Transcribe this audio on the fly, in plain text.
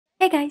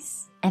Hey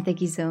guys, and thank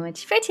you so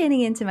much for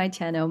tuning into my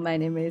channel. My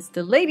name is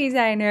DeLady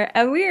Designer,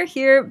 and we are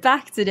here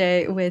back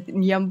today with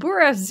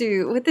Nyambura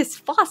Zoo with this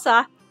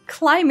Fossa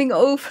climbing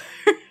over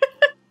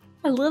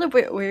a little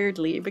bit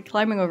weirdly, but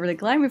climbing over the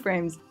climbing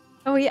frames.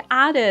 And we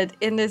added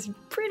in this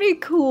pretty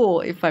cool,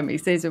 if I may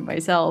say so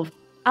myself,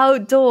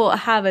 outdoor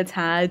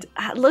habitat.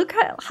 Look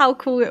at how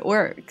cool it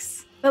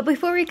works. But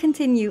before we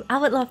continue, I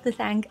would love to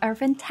thank our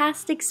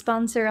fantastic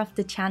sponsor of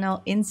the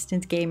channel,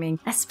 Instant Gaming,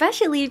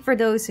 especially for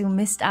those who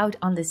missed out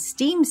on the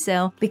Steam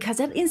sale, because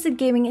at Instant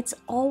Gaming it's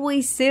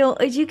always sale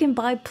as you can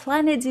buy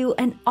Planet Zoo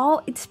and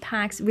all its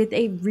packs with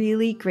a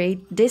really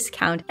great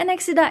discount. And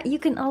next to that, you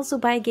can also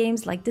buy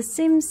games like The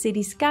Sims,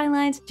 City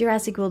Skylines,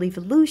 Jurassic World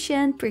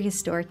Evolution,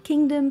 Prehistoric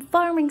Kingdom,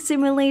 Farming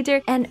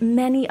Simulator, and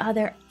many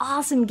other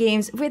awesome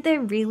games with a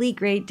really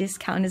great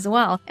discount as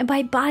well. And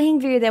by buying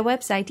via their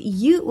website,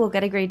 you will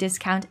get a great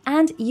discount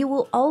and you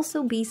will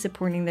also be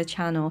supporting the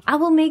channel. I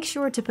will make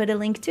sure to put a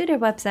link to their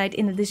website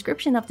in the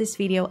description of this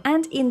video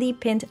and in the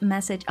pinned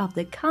message of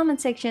the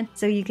comment section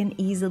so you can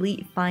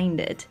easily find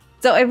it.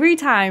 So every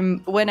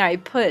time when I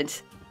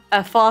put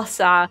a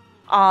fossa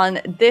on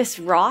this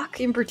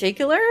rock in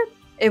particular,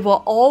 it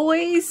will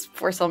always,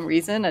 for some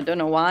reason, I don't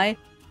know why,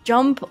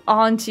 jump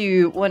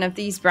onto one of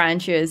these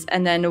branches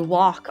and then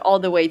walk all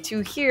the way to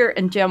here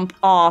and jump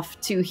off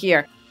to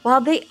here. Well,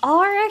 they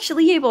are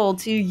actually able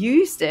to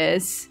use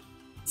this.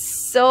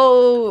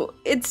 So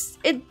it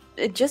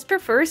just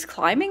prefers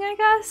climbing, I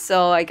guess.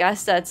 So I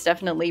guess that's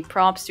definitely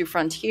props to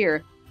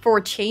Frontier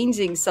for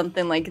changing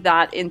something like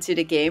that into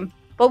the game.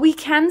 But we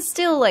can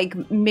still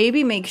like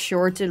maybe make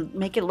sure to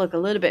make it look a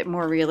little bit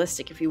more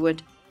realistic if you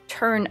would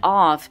turn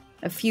off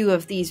a few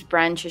of these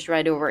branches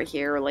right over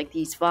here, like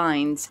these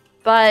vines.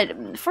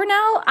 But for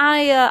now,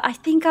 I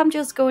think I'm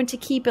just going to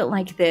keep it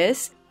like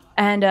this.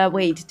 And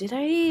wait, did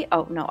I?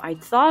 Oh no, I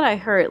thought I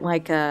heard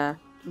like a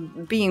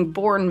being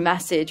born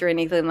message or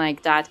anything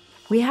like that.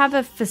 We have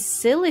a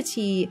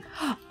facility.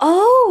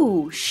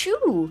 Oh,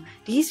 shoo!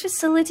 These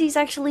facilities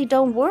actually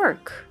don't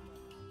work.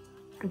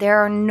 There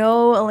are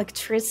no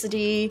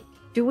electricity.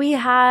 Do we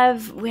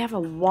have a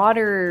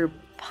water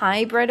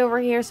pipe right over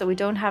here, so we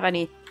don't have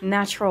any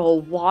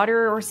natural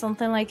water or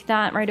something like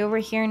that right over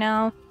here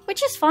now,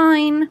 which is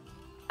fine.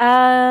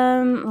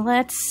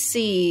 Let's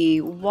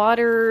see.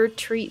 Water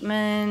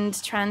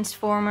treatment,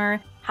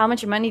 transformer. How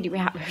much money do we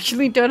have? We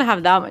actually don't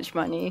have that much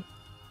money.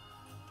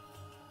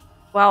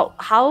 Well,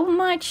 how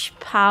much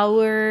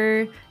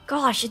power?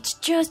 Gosh, it's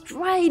just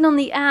right on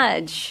the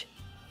edge.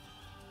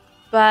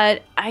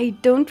 But I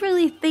don't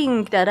really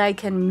think that I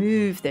can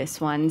move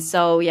this one.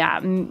 So yeah,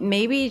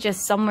 maybe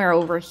just somewhere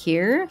over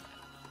here.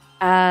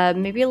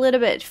 Maybe a little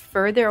bit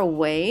further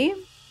away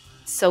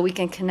so we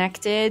can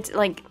connect it.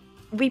 Like,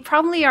 we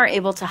probably are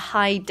able to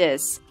hide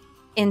this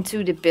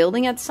into the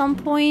building at some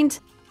point.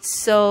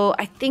 So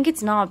I think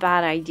it's not a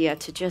bad idea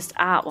to just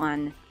add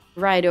one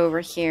right over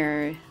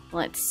here.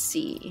 Let's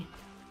see.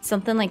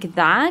 Something like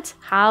that.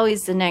 How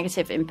is the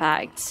negative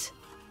impact?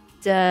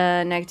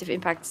 The negative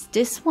impact is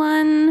this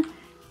one.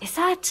 Is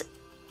that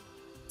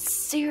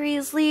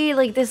seriously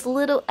like this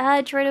little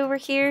edge right over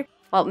here?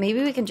 Well,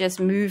 maybe we can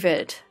just move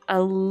it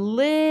a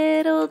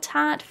little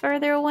tad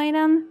further away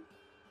then.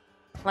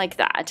 Like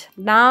that.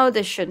 Now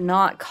this should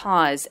not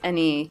cause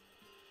any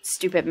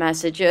stupid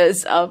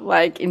messages of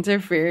like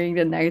interfering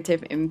the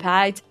negative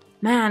impact.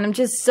 Man, I'm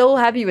just so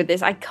happy with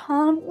this. I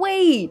can't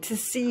wait to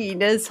see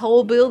this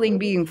whole building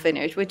being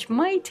finished, which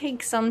might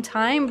take some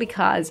time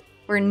because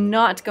we're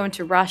not going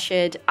to rush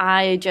it.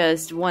 I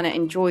just want to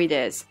enjoy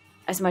this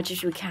as much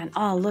as we can.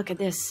 Oh, look at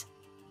this.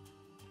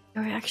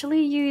 You're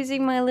actually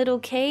using my little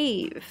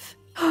cave.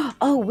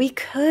 Oh, we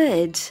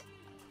could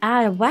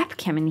add a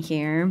webcam in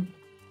here.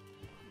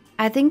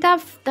 I think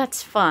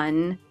that's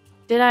fun.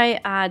 Did I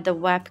add the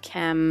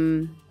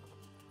webcam?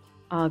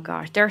 Oh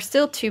gosh, there are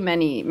still too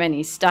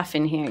many stuff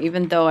in here,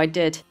 even though I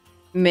did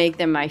make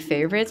them my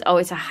favorites. Oh,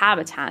 it's a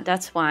habitat.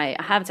 That's why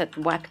a habitat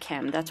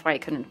webcam. That's why I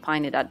couldn't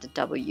find it at the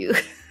W.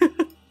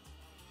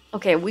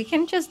 Okay, we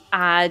can just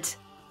add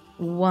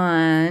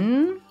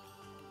one.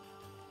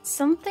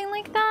 Something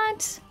like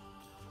that.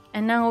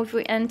 And now if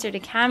we enter the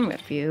camera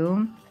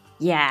view,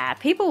 yeah,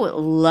 people would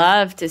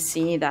love to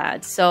see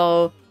that.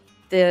 So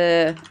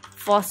the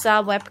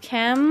Fossa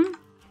webcam.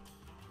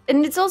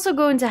 And it's also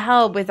going to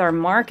help with our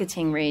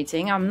marketing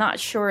rating. I'm not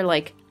sure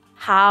like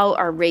how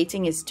our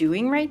rating is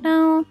doing right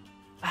now.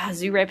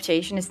 Zoo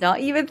reputation is not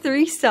even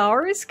 3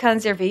 stars.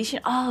 Conservation.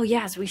 Oh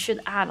yes, we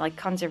should add like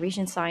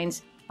conservation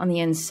signs on the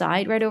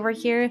inside right over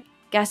here.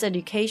 Guest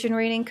education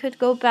rating could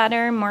go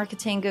better.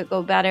 Marketing could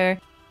go better.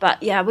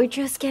 But yeah, we're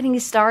just getting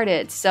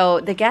started.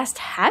 So the guest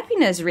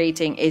happiness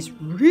rating is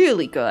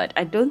really good.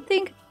 I don't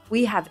think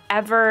we have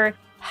ever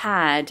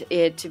had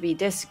it to be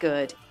this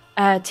good.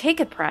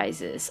 Ticket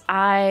prices.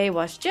 I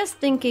was just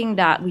thinking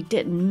that we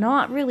did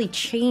not really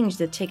change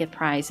the ticket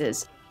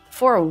prices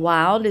for a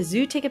while. The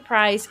zoo ticket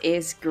price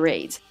is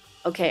great.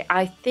 Okay,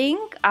 I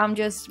think I'm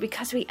just,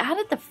 because we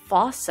added the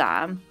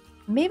fossa,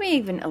 maybe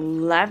even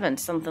 11,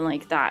 something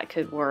like that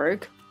could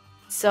work.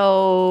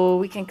 So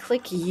we can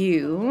click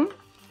you.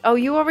 Oh,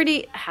 you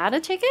already had a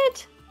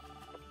ticket?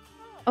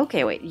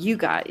 Okay, wait, you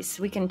guys,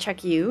 we can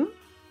check you.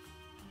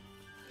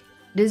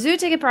 The zoo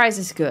ticket price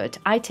is good.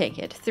 I take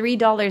it.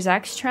 $3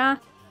 extra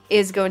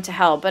is going to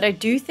help. But I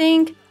do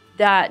think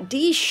that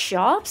these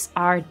shops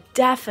are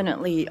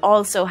definitely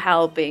also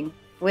helping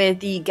with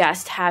the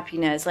guest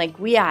happiness. Like,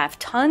 we have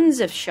tons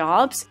of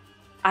shops.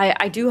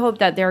 I do hope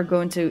that they're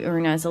going to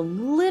earn us a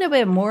little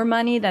bit more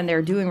money than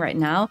they're doing right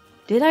now.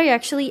 Did I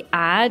actually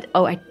add?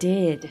 Oh, I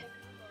did.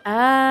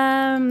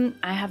 I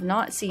have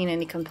not seen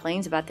any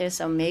complaints about this,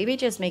 so maybe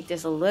just make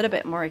this a little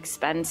bit more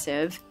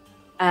expensive.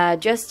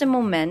 Just a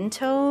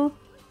memento.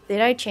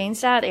 Did I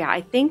change that? Yeah, I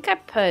think I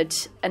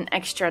put an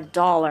extra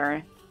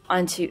 $1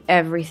 onto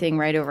everything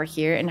right over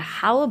here. And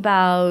how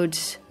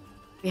about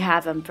we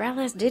have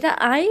umbrellas? Did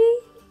I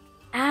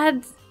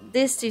add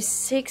this to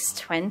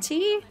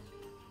 620?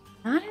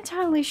 Not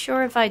entirely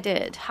sure if I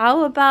did.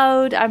 How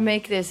about I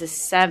make this a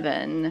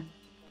 7?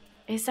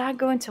 Is that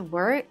going to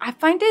work? I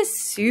find this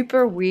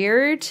super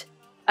weird.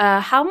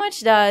 How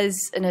much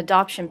does an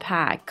adoption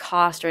pack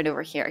cost right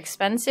over here?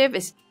 Expensive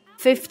is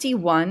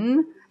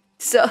 51.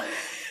 So,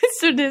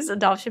 so this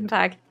adoption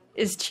pack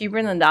is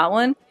cheaper than that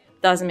one.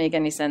 Doesn't make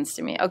any sense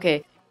to me.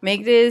 Okay,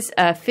 make this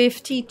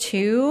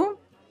 52,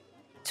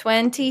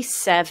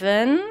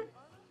 27,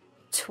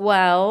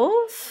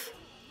 12.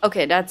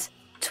 Okay, that's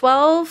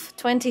 12,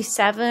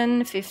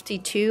 27,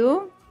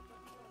 52.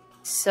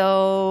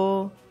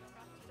 So,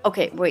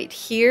 okay, wait,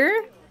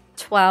 here,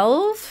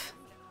 12,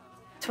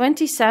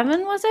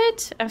 27 was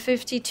it? And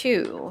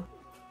 52.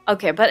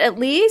 Okay, but at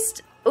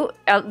least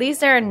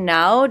they're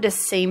now the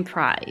same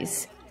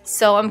price.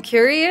 So I'm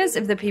curious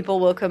if the people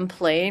will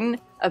complain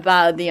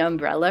about the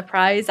umbrella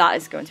price. That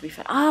is going to be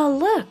fun. Oh,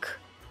 look.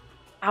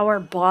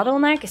 Our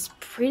bottleneck is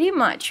pretty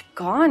much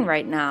gone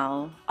right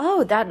now.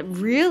 Oh, that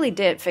really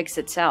did fix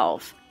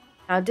itself.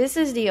 Now, this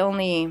is the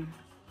only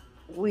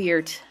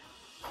weird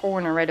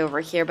corner right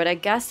over here. But I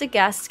guess the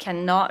guests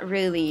cannot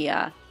really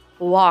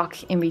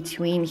walk in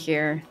between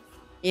here.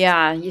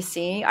 Yeah, you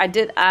see, I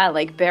did add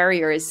like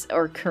barriers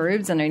or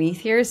curbs underneath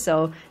here,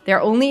 so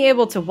they're only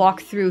able to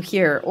walk through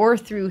here or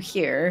through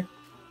here.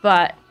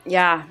 But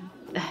yeah,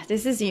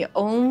 this is the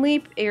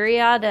only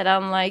area that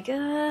I'm like,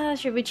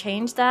 should we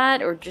change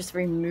that or just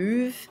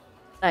remove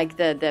like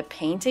the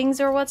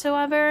paintings or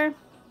whatsoever?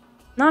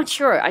 Not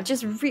sure. I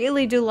just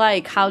really do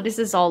like how this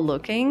is all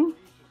looking.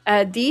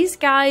 These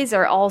guys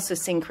are also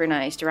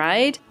synchronized,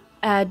 right?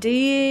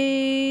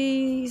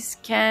 These,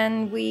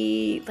 can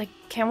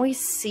we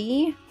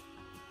see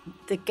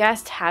the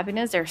guest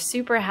happiness? They're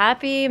super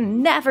happy.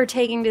 I'm never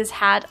taking this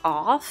hat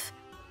off.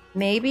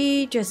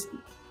 Maybe just,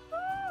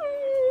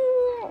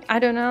 I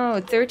don't know,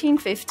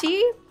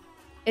 1350?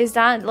 Is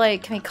that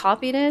like, can we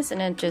copy this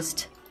and then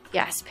just,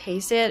 yes,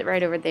 paste it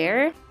right over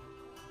there?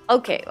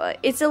 Okay, well,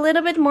 it's a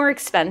little bit more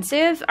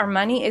expensive. Our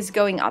money is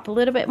going up a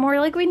little bit more.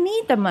 Like, we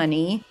need the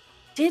money.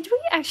 Did we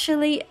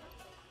actually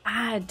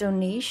add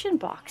donation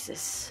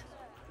boxes?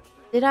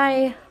 Did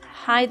I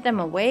hide them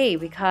away?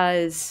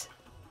 Because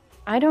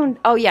I don't...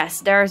 Oh,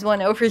 yes, there's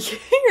one over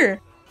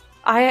here.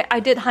 I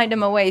did hide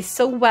them away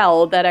so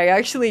well that I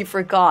actually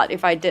forgot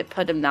if I did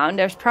put them down.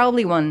 There's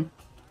probably one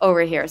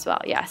over here as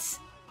well, yes.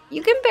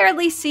 You can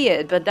barely see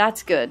it, but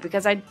that's good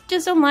because I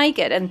just don't like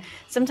it. And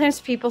sometimes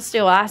people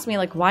still ask me,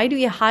 like, why do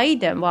you hide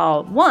them?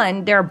 Well,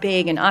 one, they're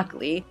big and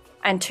ugly.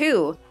 And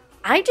two,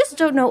 I just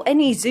don't know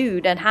any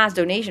zoo that has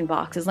donation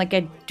boxes. Like,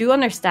 I do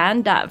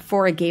understand that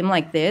for a game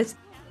like this,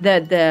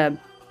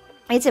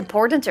 it's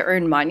important to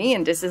earn money,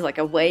 and this is like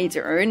a way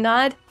to earn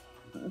that.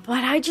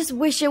 But I just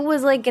wish it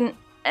was like an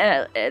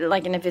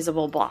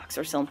invisible box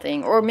or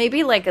something, or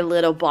maybe like a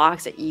little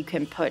box that you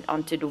can put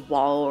onto the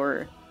wall,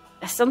 or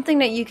something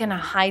that you can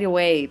hide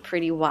away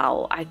pretty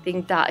well. I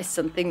think that is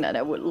something that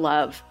I would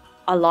love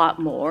a lot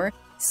more.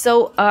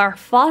 So our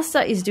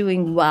Fossa is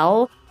doing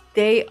well.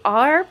 They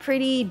are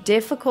pretty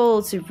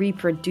difficult to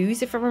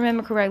reproduce, if I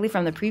remember correctly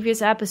from the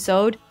previous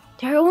episode.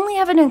 They're only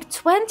having a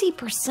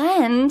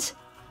 20%.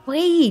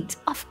 Wait,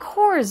 of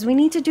course, we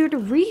need to do the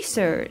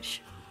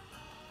research.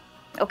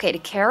 Okay, the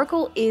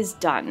caracal is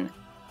done.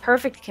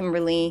 Perfect,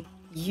 Kimberly.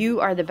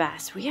 You are the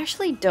best. We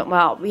actually don't...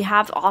 Well, we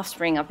have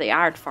offspring of the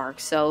aardvark,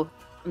 so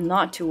I'm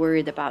not too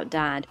worried about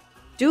that.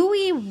 Do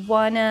we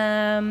want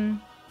to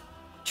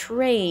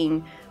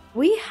train?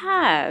 We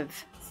have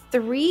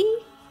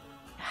 3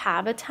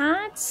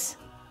 habitats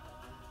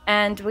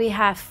and we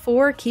have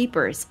 4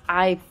 keepers.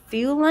 I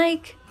feel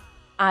like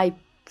I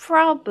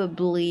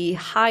probably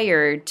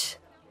hired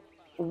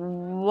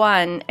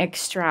 1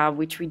 extra,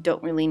 which we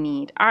don't really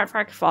need.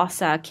 Aardvark,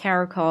 Fossa,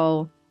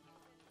 caracal.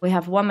 We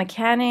have 1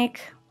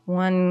 mechanic,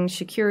 1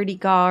 security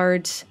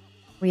guard.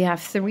 We have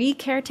 3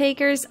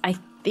 caretakers. I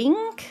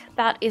think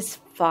that is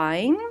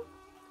fine.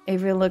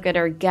 If we look at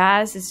our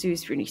gas, the zoo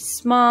is really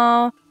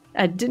small.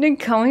 I didn't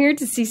come here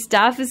to see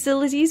staff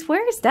facilities.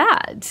 Where is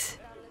that?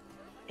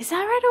 Is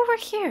that right over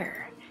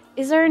here?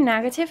 Is there a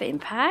negative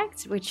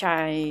impact? Which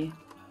I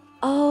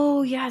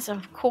Oh, yes,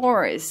 of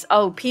course.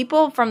 Oh,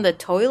 people from the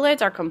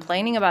toilets are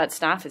complaining about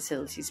staff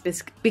facilities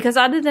because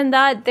other than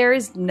that, there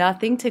is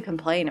nothing to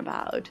complain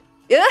about.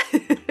 Yeah.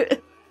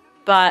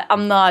 But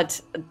I'm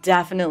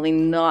definitely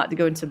not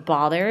going to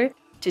bother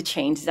to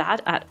change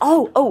that at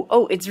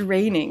oh, it's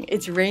raining.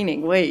 It's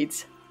raining.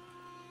 Wait.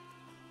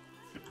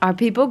 Are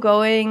people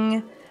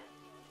going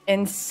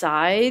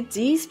inside?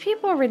 These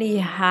people already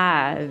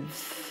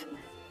have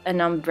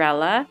an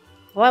umbrella.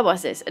 What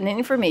was this? An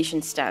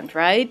information stand,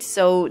 right?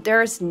 So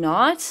there's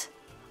not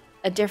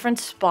a different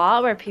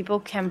spot where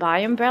people can buy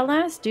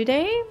umbrellas, do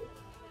they?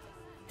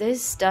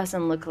 This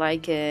doesn't look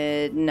like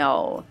it.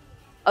 No.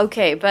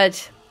 Okay,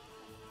 but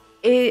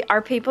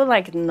are people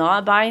like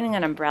not buying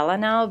an umbrella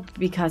now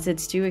because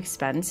it's too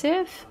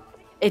expensive?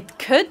 It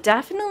could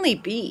definitely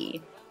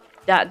be.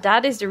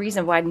 That is the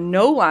reason why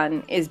no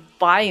one is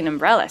buying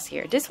umbrellas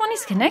here. This one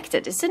is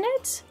connected, isn't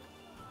it?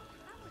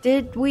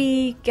 Did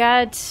we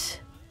get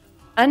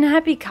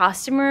unhappy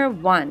customer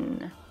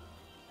 1?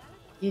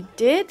 You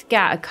did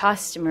get a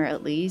customer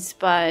at least,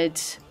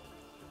 but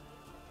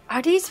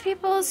are these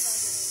people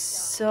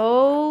so...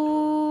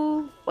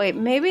 Wait,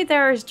 maybe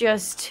there's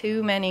just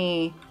too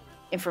many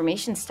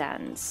information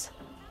stands.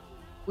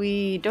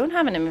 We don't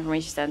have an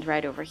information stand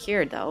right over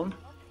here though.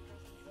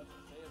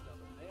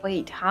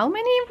 Wait, how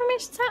many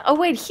information stands? Oh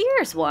wait,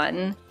 here's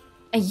one.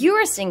 And you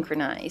are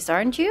synchronized,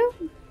 aren't you?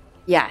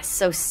 Yes,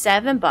 so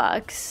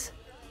 $7.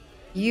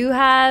 You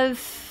have...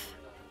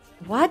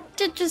 What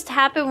did just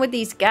happen with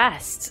these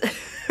guests?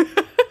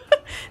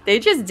 They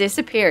just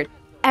disappeared.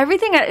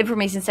 Everything at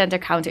information center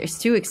counter is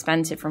too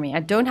expensive for me. I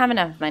don't have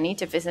enough money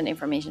to visit an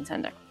information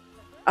center.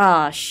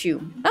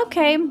 Shoot.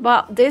 Okay,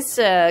 well, this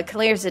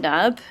clears it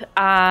up.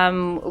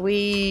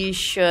 We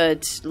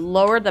should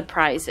lower the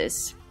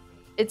prices.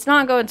 It's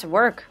not going to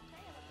work.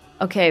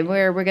 Okay,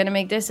 we're gonna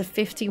make this a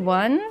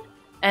 51.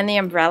 And the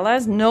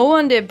umbrellas? No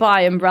one did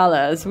buy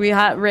umbrellas. We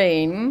had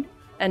rain,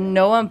 and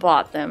no one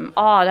bought them.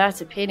 Oh, that's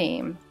a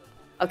pity.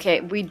 Okay,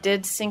 we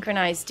did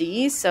synchronize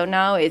these, so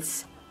now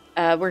it's...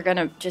 we're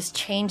gonna just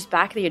change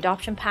back the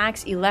adoption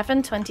packs.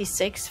 11,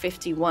 26,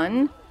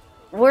 51.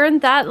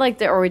 Weren't that like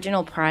the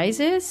original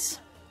prices?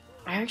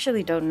 I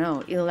actually don't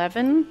know.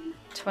 11,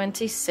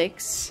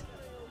 26,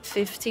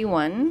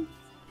 51.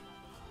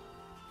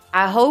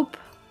 I hope...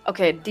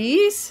 Okay,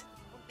 these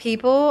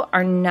people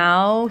are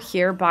now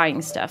here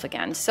buying stuff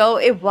again. So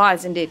it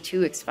was indeed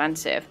too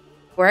expensive.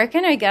 Where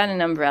can I get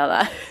an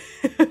umbrella?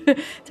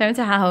 Time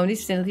to home.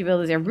 These facility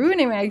builders are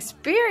ruining my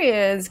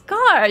experience.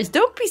 Gosh,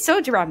 don't be so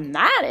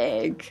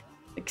dramatic.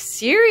 Like,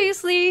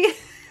 seriously?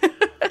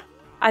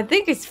 I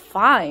think it's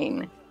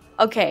fine.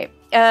 Okay,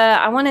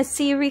 I want to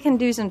see if we can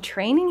do some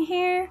training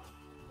here.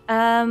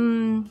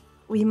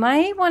 We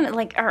might want to,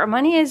 like, our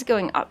money is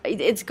going up.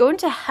 It's going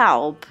to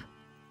help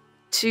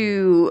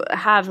to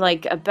have,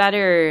 like, a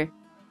better...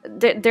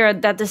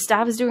 that the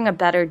staff is doing a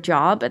better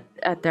job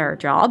at their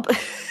job.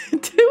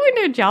 Doing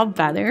their job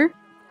better.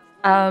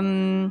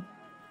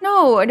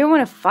 No, I don't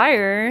want to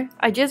fire.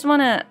 I just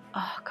want to...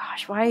 Oh,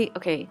 gosh, why?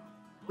 Okay,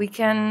 we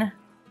can...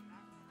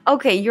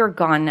 Okay, you're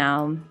gone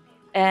now.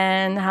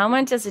 And how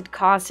much does it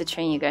cost to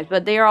train you guys?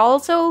 But they are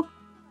also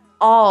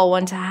all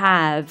want to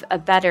have a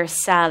better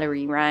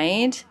salary,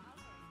 right?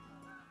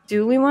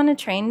 Do we want to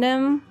train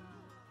them?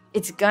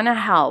 It's gonna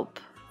help,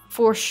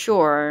 for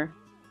sure,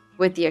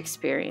 with the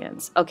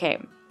experience.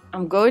 Okay,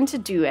 I'm going to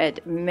do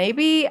it.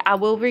 Maybe I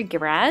will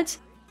regret,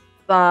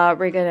 but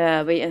we're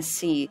gonna wait and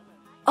see.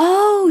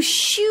 Oh,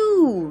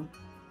 shoo!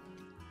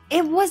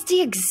 It was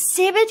the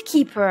exhibit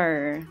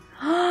keeper.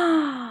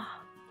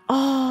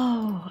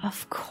 Oh,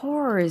 of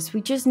course.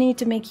 We just need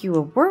to make you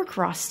a work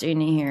roster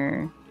in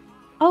here.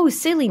 Oh,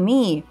 silly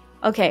me.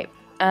 Okay,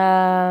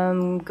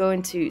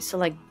 going to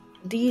select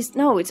these.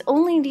 No, it's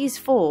only these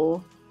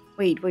four.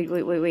 Wait.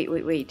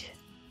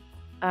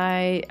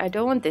 I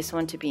don't want this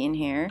one to be in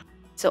here.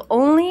 So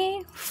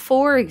only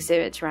 4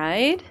 exhibits,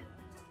 right?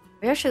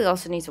 We actually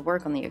also need to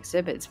work on the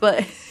exhibits,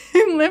 but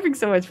I'm having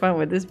so much fun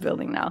with this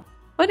building now.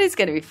 But it's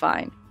gonna be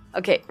fine.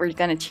 Okay, we're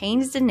gonna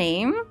change the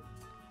name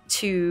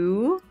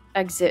to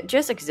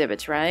just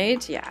exhibits,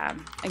 right? Yeah,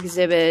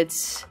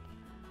 exhibits.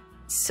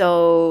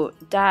 So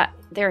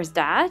there's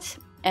that.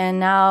 And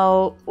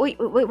now, wait.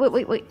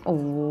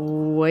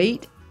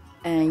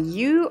 And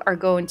you are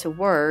going to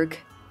work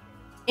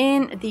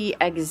in the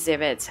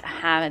exhibits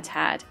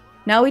habitat.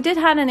 Now, we did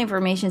have an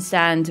information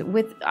stand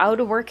without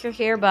a worker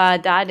here,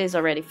 but that is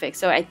already fixed.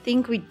 So I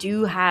think we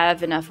do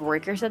have enough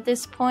workers at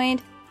this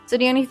point. So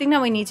the only thing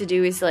that we need to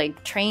do is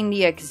like train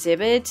the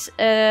exhibit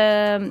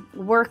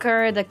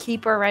worker, the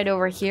keeper right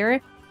over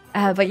here.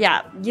 But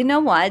yeah, you know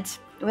what?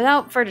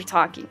 Without further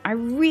talking, I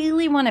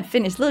really want to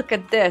finish. Look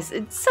at this.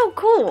 It's so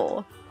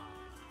cool.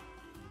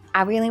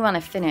 I really want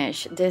to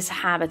finish this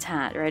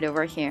habitat right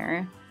over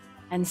here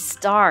and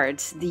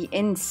start the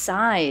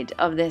inside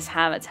of this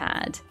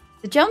habitat.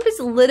 The jump is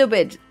a little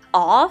bit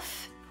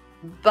off,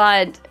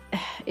 but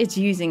it's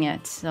using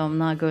it, so I'm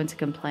not going to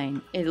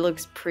complain. It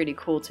looks pretty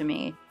cool to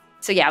me.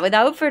 So yeah,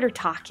 without further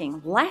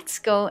talking, let's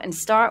go and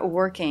start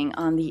working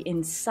on the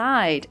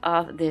inside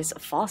of this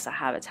fossa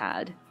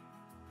habitat.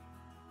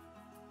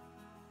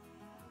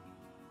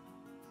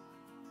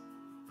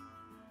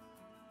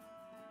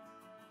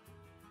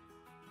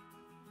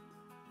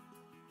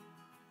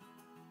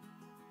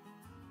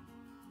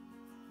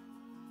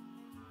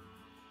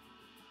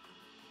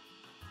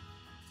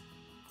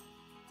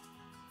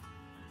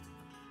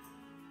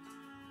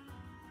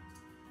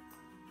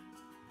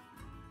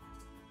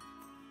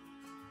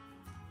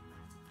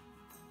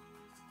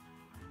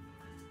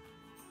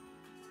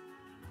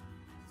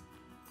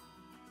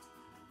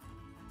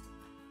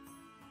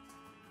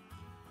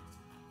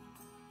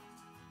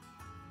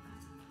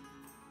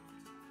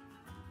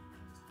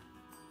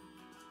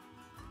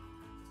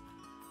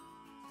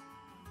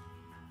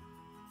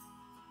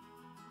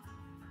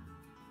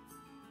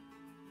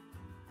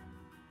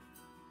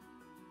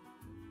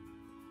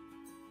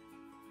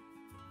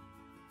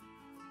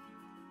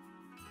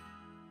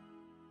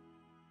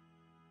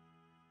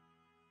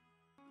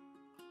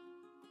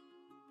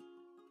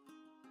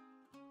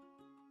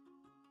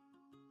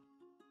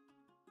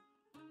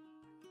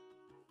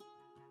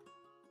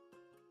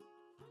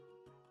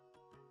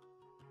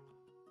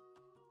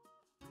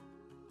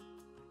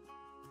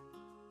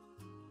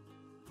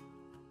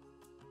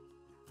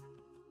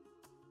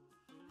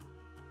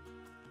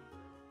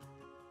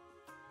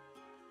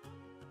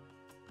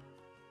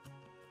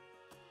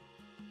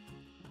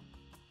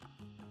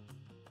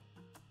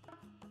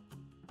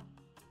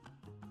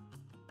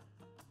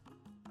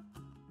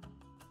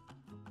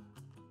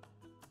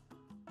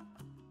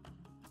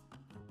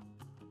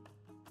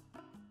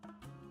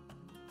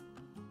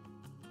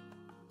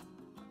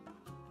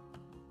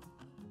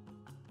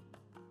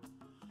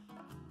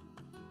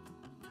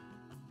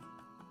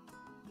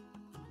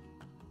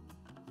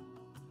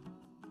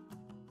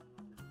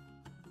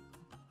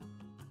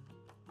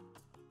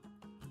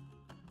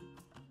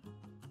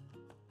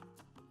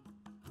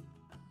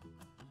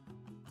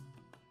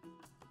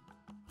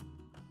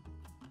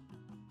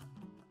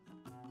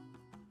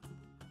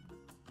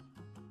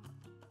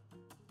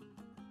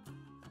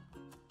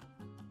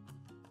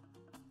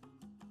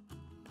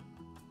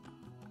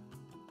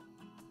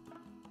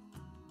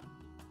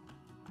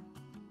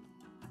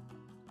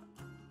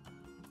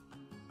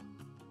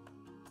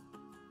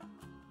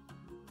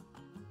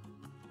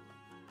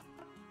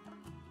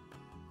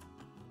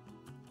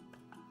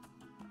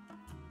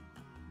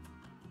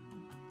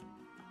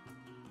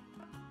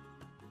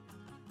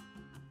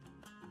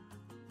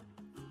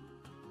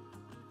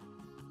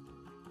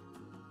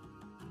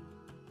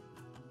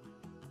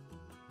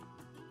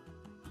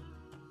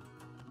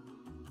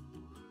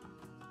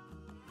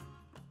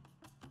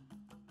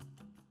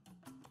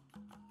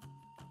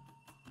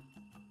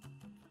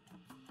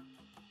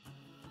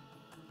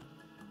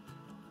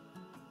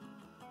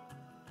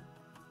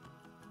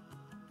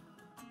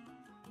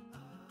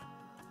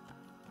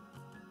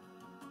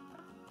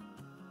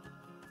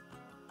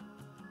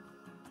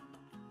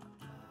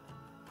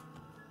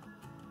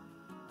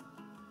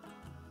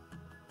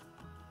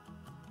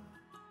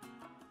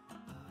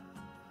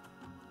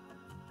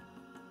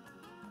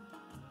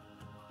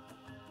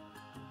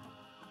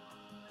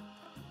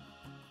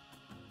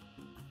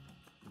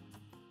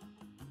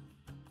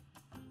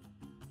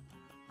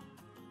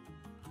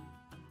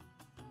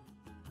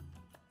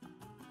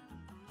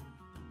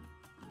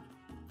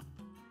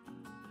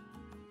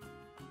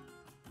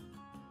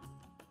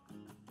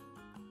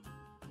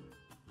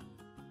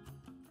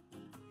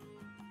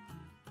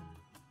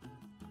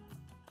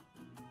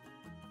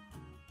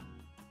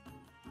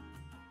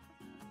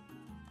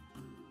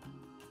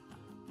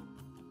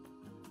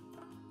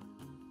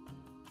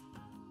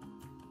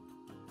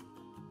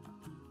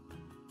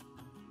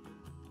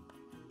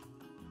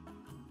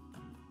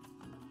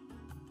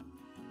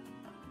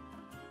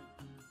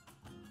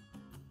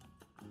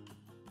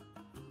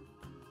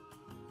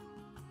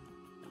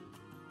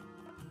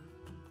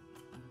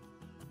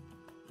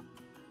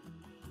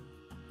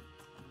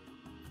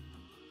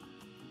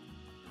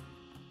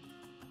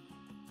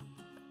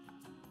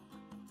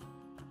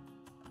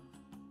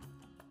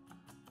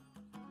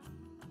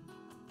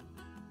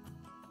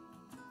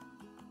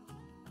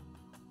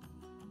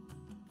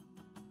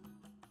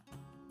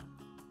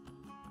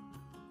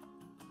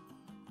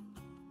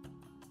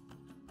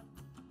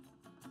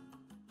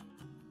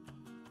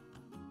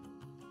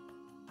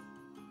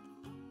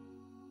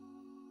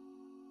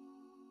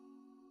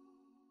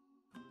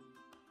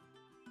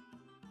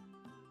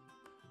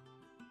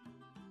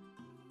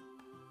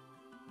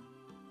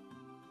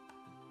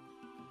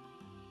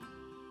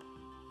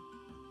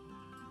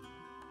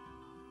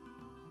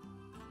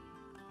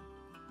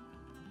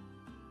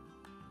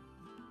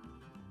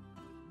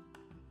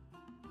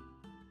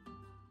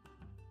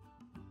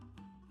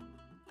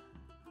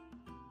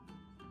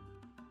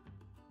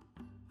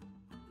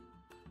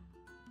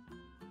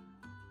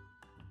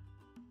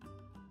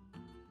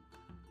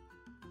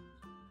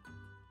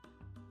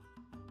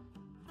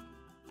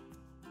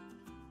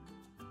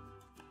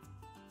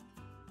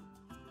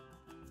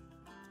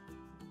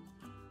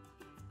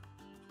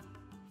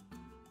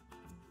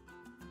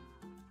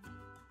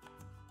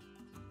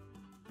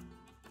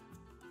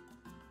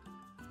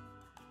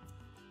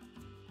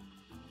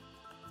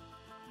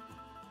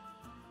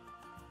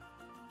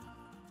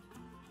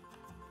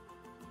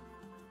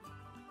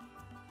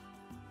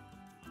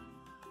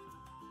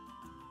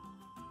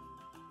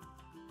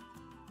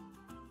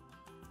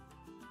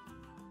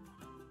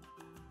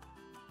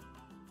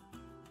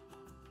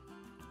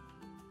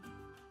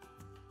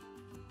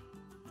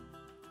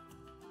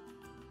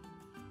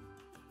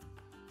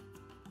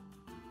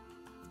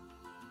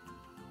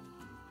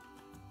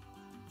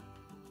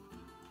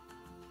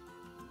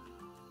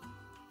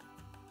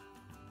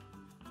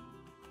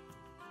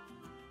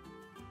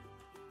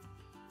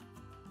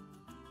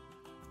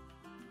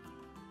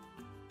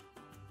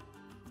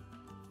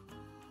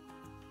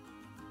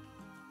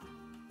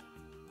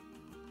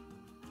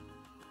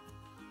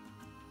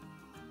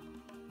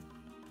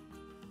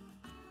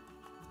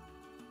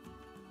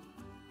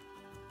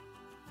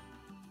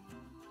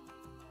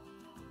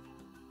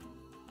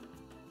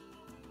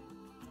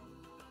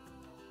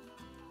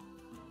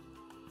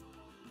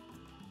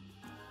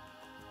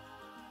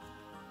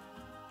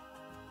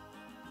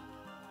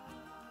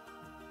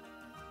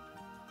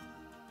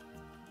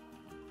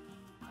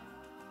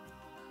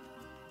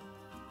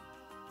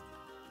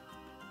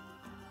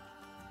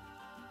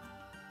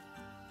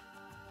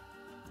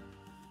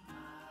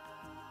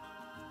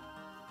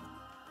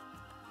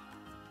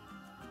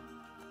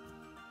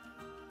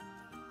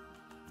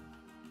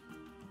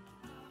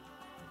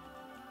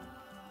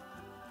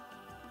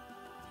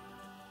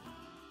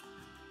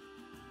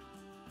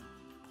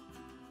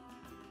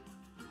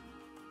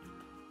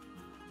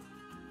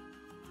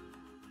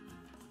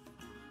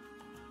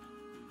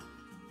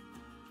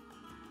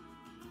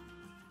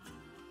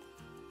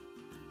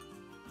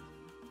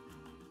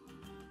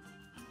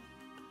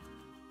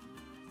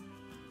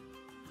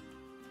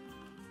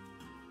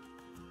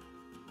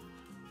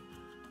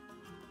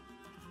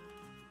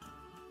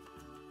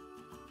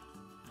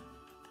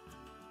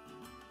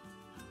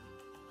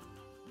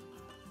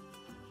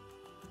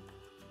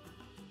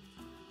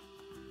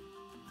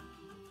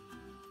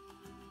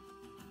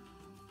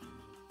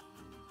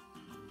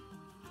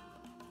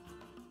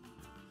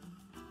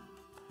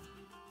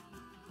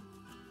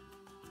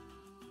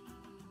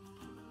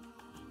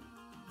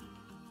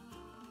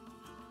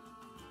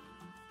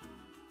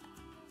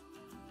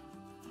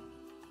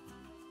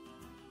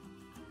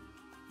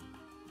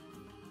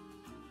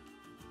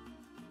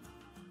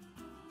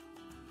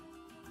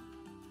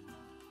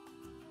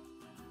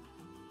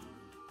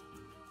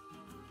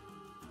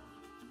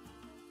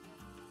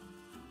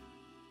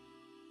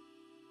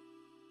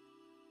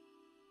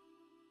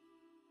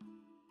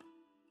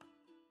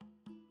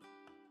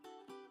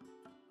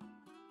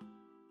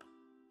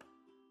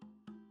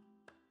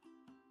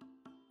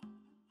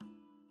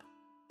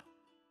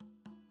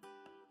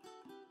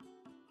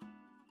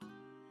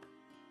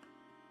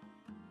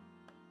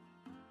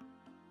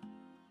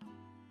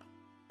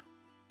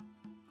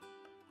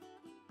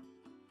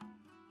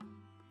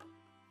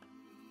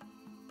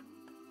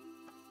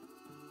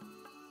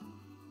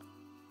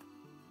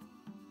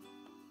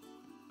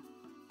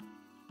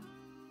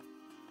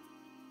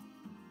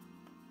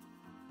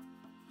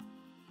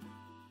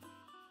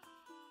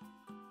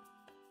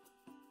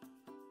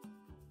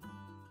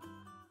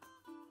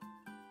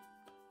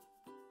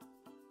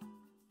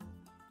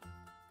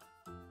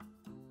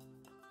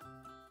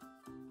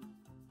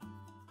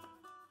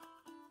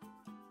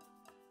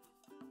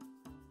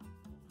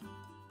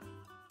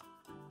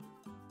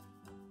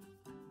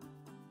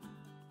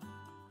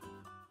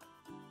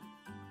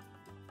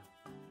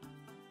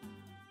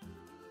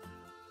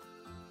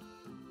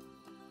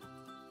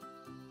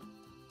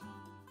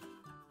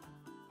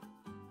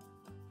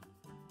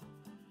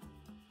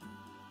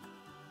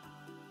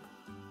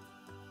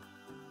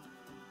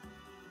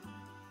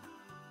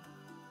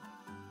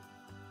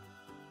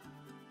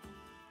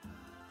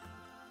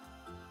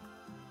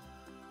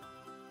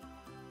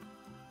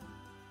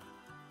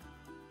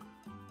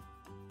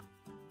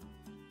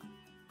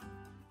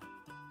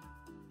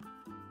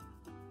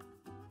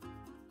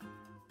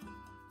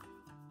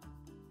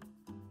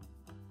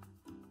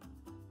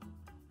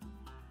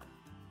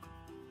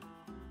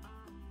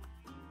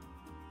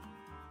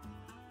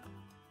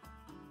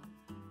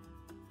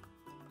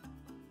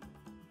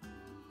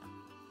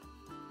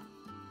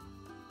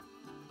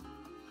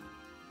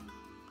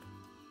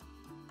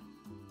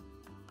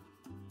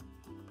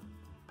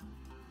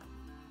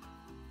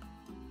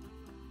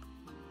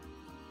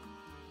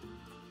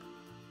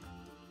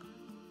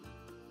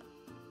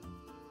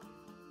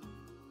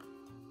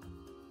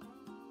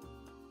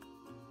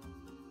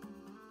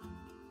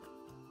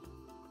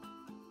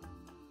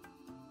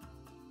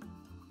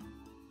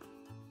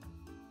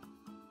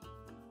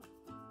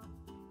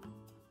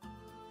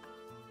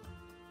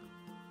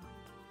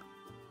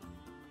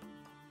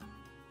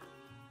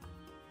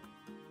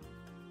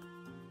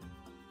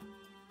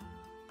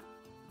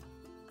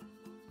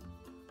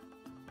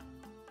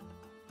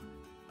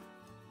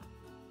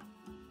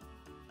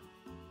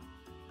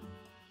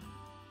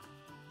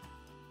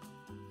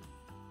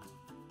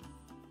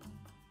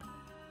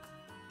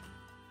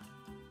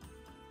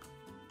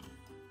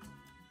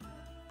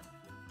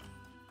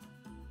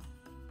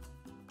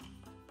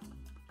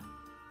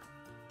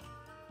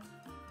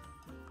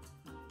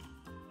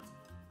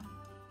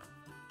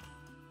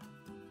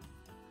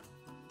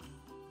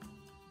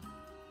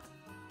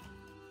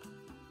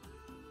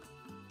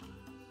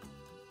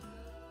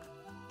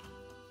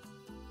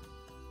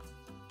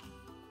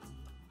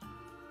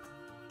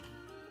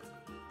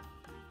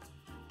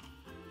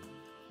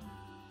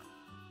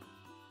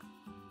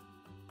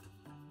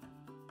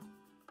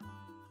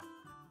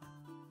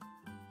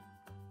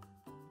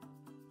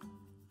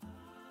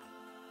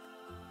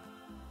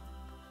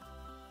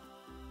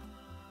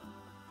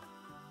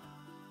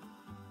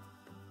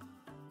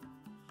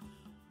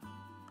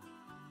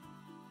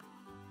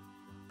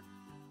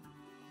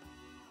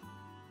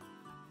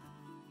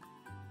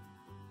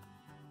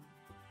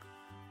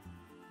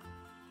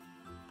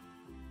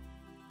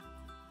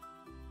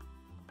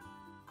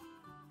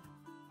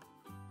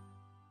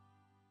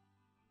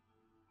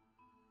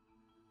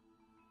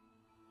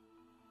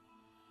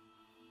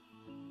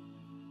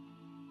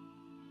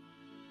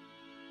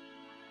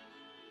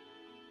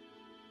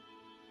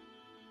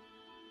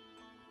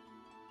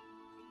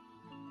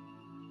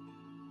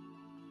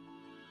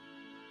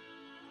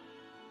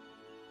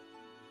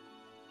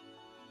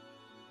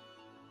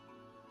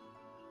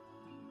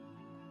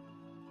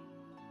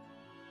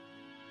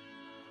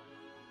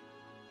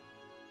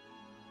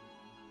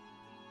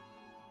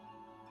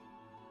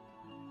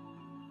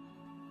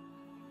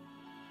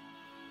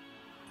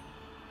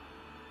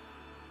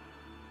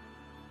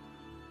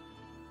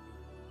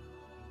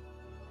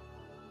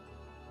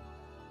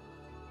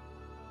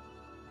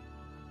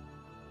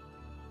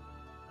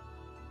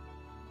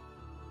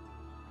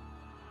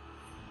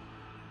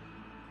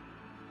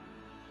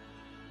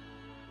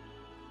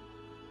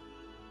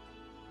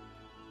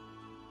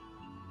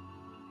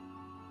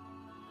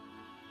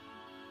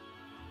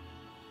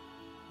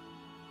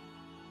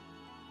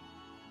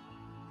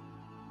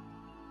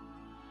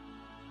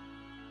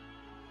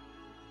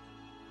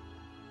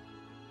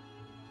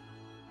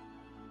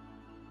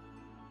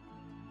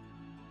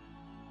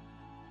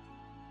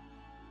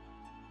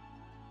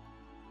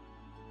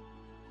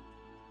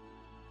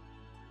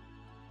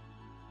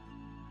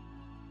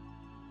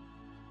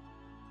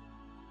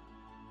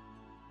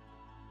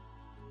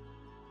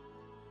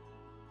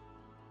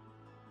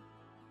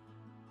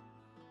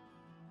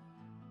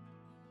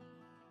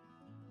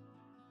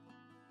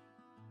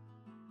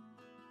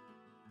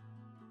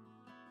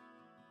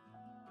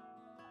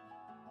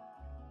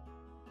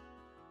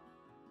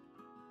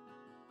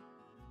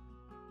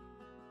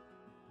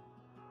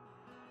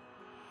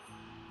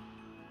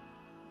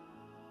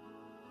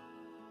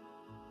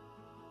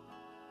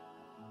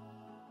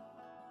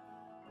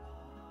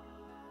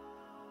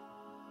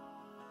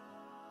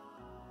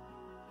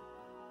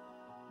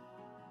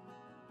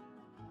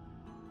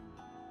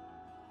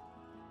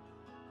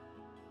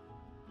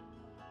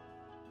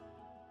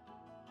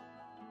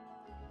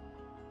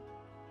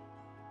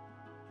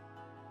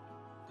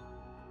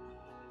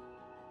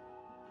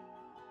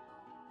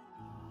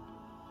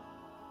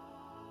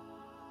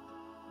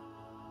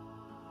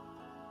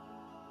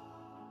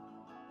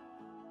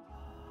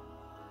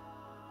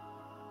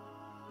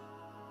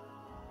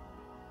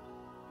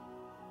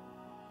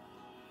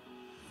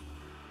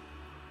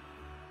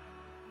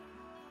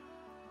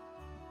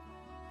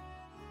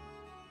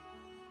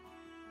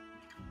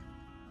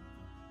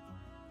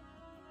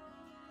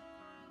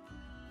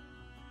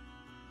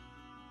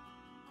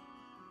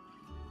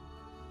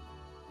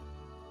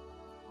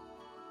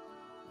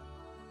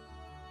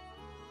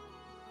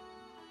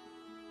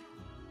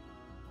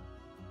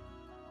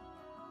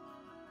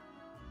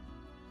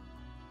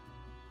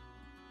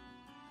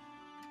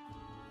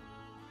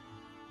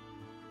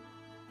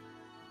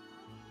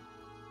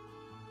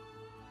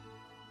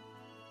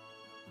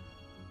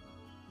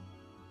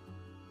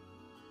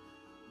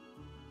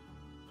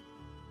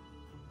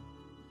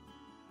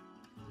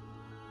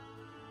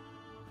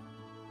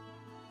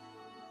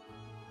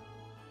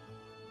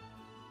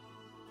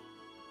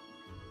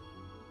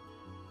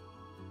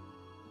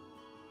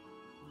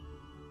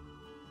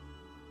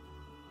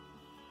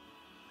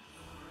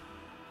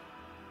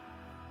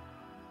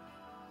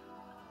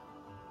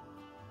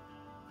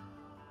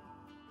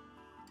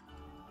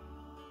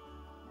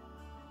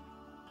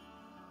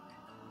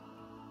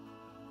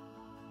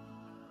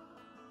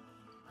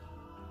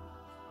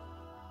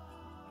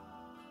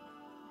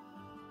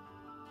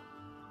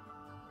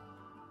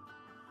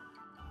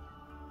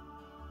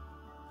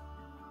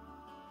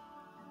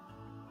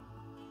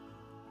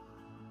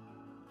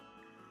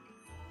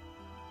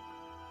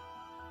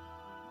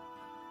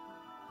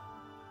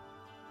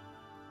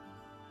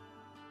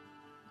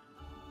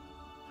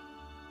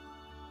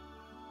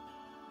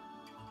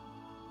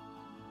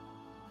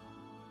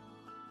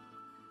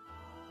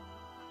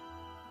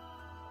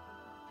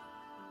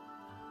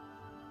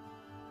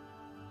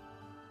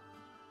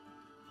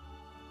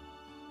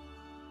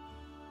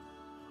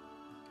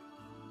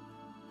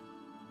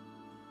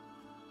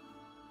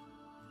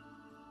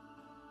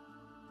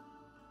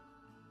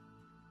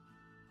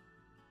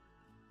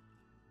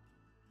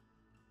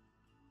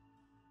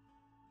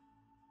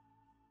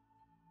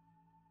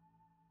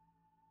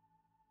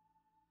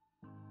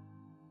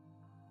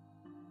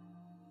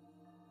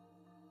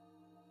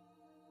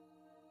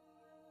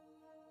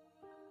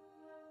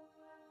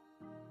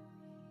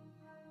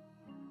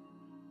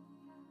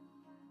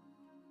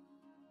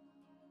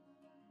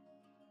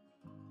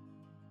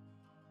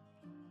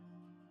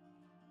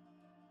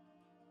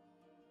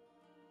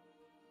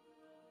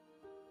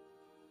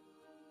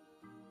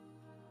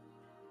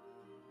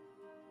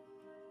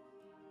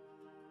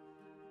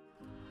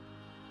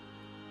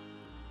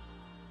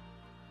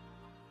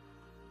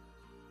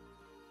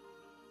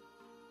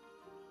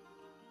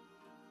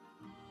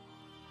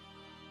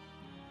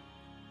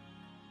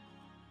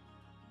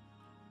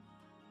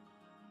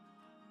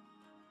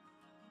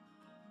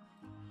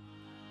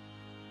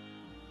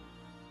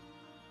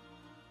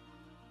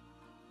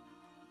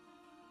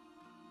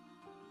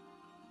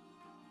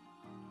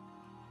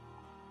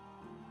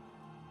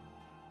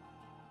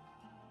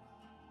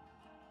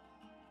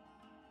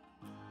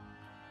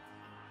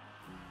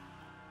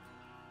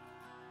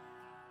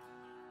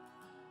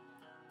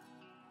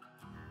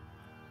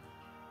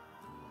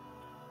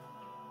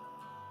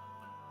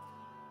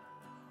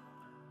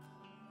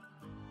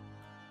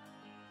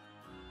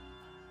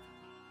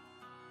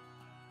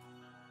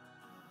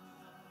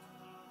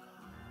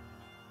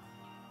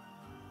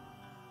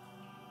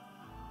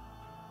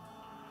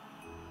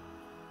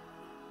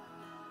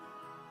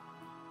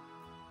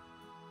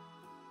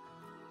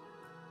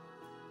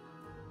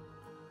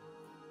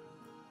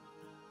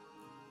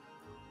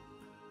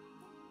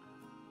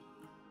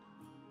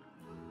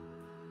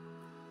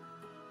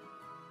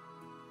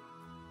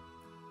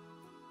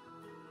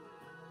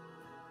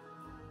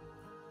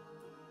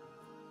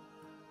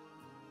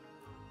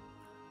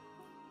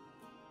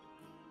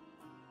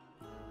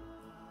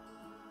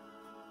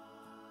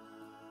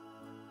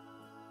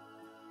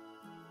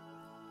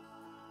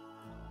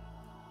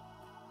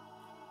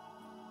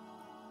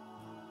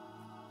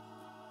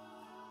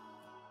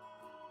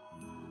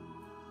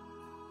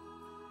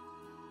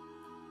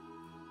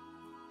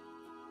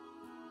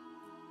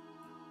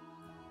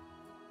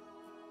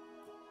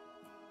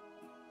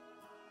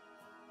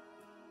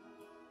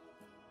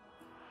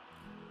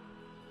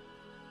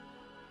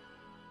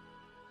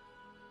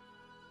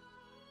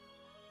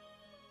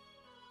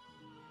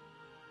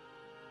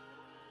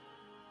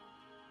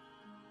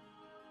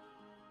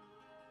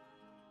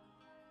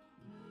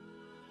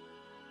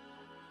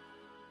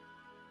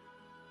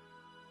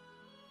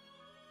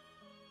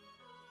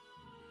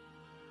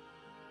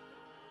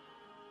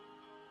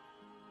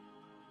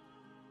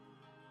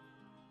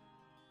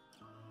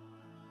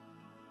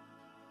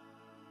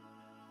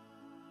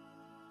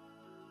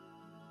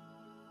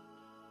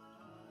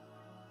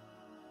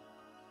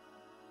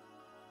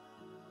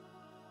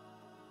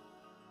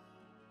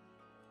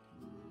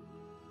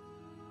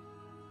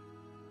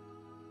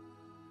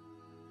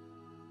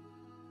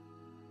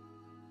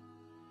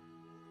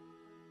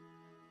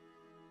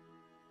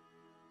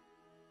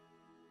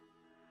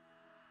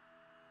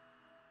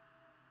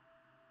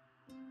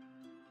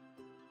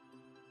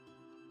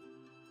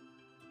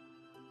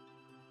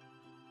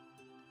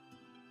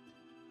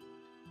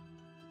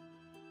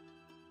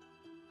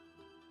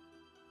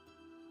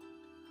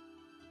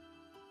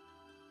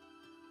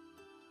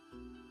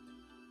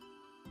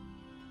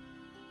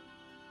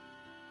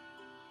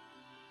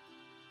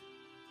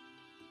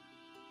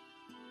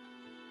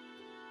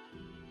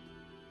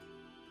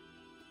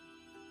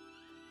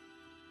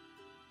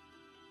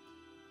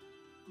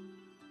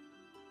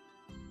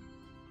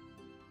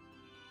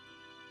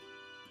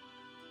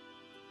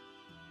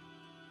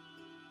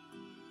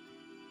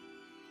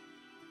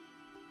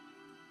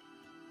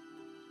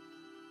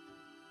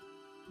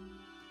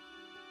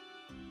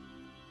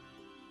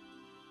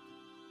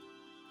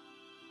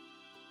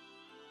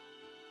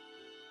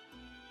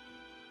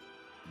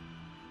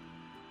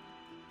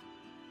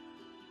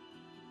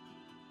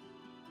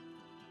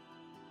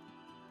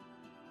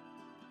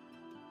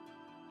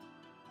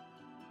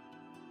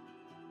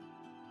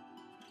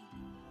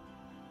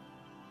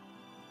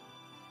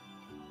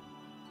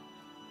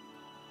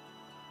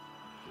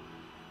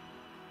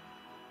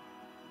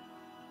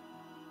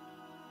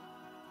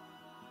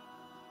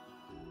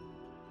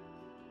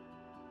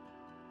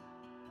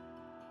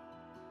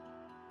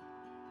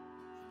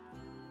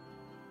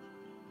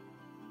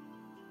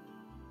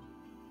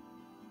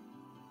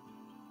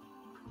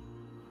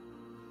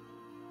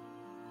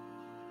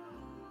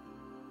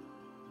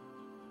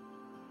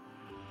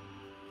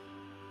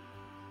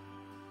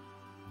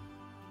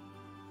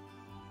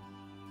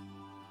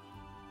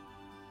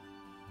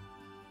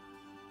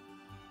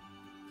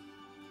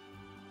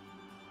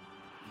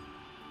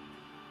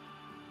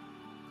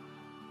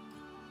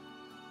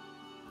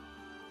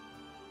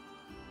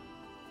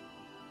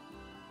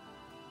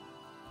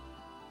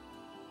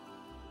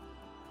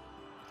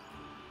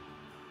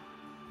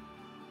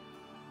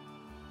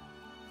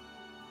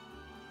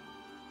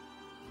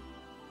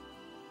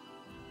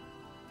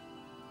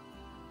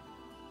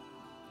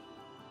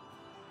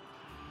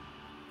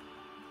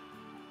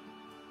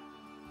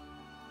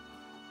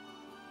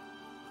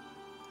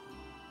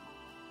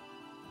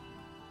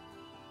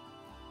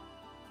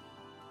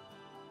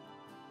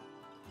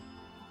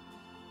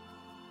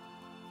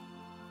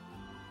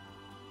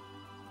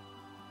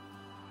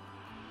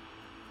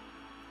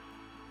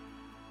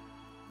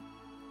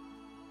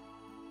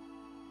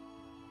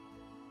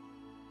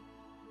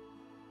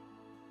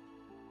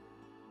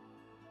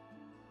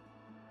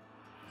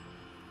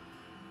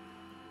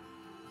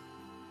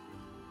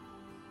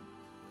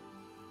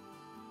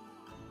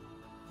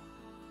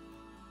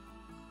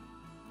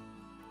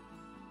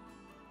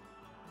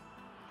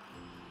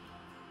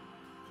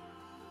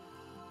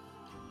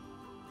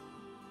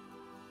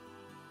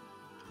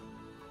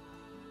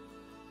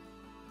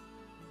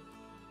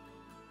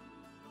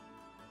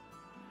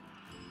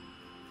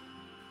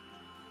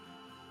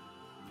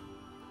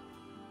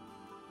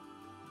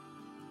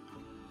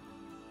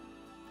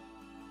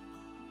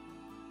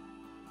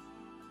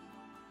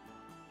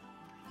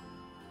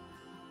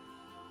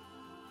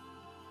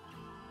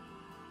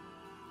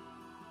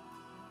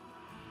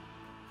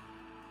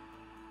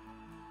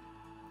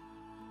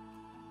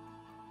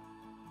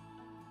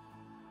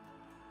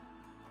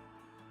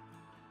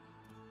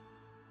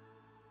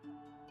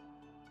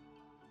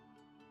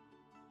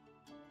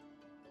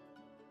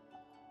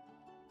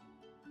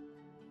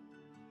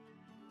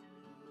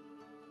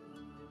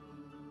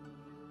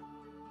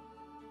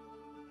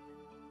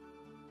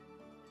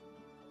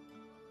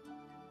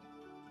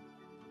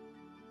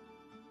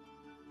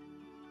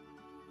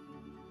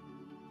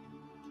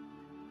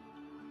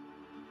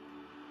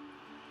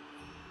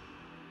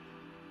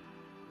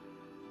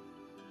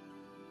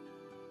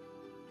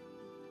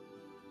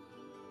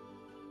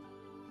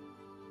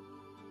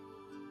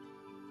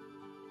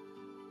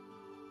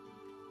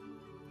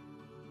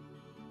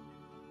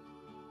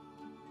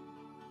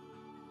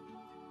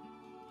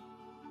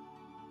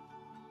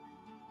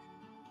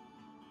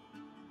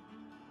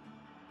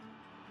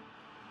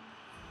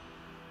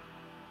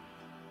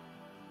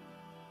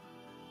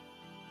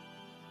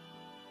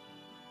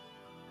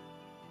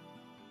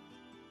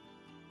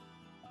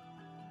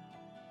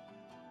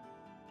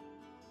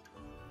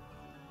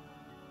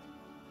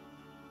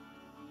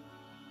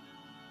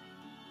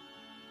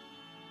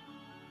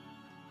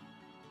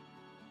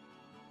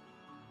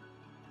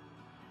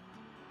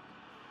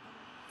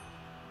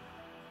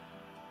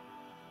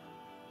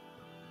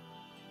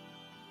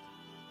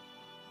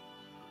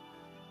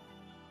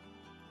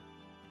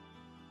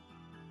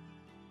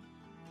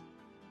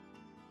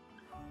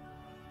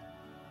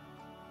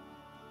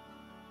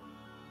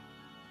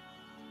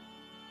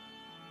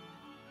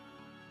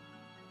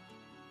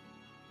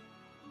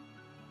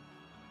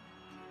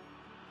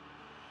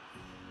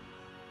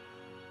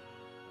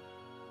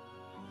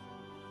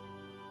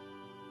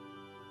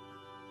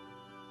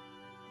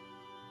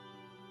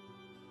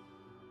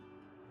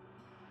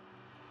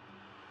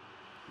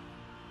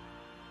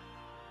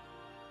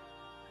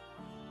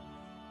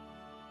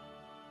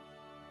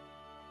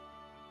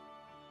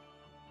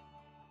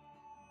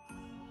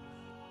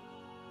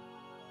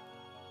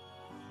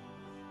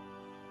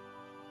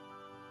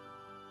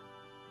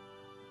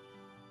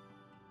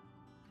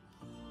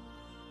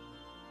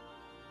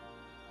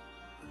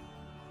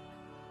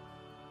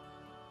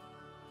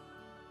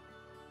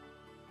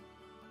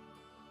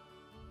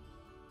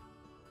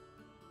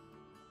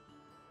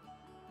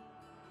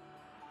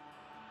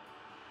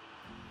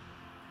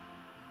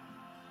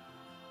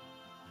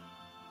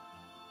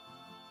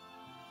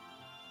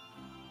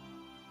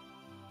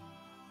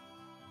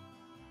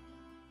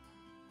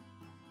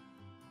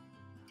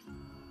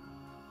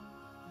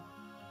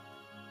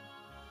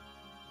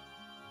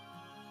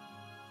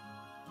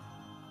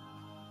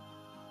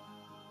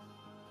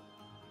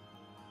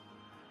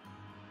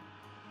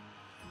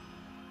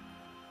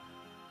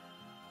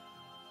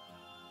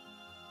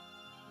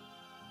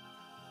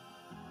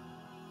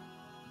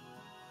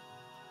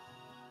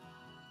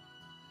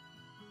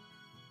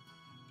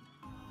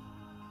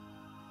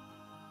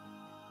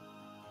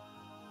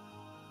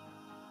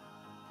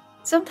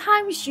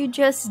 sometimes you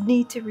just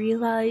need to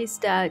realize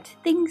that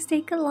things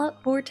take a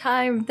lot more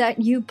time than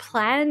you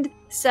planned.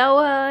 So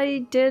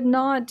I did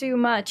not do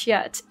much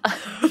yet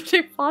of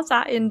the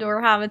Fossa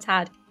indoor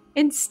habitat.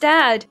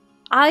 Instead,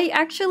 I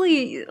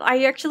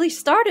actually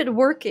started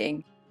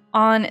working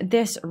on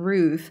this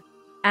roof.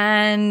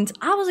 And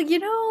I was like, you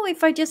know,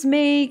 if I just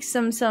make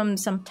some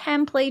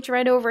templates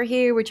right over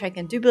here, which I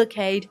can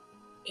duplicate,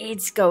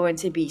 it's going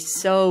to be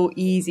so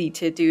easy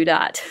to do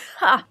that.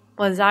 Ha!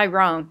 Was I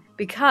wrong?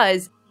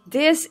 Because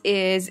this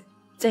is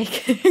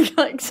taking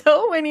like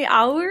so many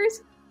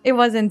hours. It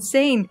was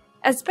insane,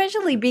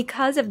 especially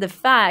because of the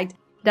fact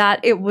that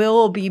it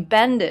will be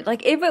bended.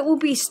 Like if it will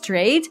be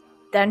straight,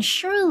 then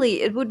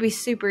surely it would be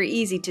super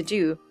easy to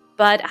do.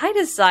 But I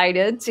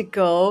decided to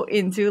go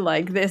into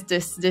like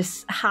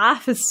this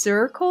half a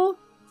circle.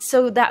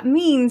 So that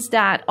means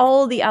that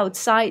all the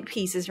outside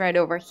pieces right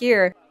over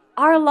here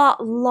are a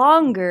lot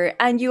longer.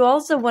 And you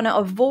also want to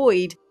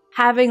avoid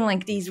having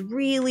like these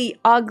really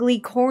ugly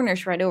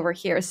corners right over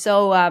here.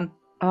 So,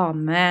 oh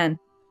man,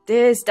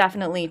 this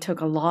definitely took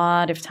a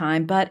lot of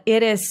time, but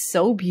it is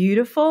so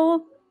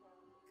beautiful.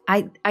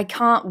 I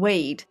can't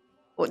wait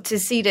to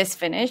see this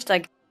finished.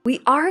 Like, we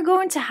are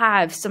going to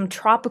have some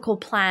tropical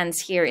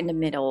plants here in the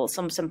middle,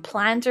 some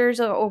planters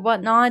or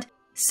whatnot.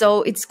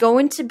 So it's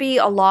going to be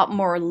a lot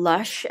more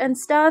lush and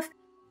stuff.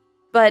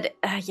 But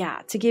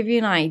yeah, to give you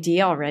an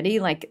idea already,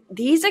 like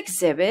these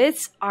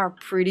exhibits are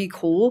pretty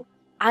cool.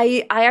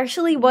 I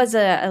actually was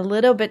a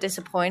little bit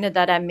disappointed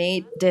that I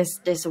made this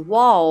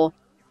wall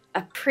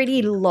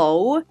pretty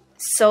low.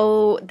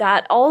 So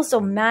that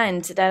also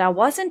meant that I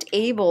wasn't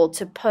able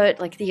to put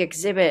like the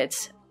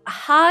exhibits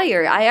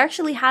higher. I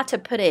actually had to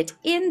put it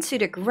into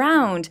the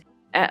ground.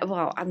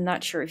 Well, I'm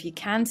not sure if you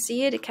can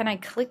see it. Can I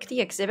click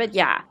the exhibit?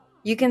 Yeah,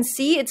 you can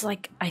see it's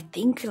like, I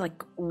think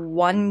like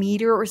 1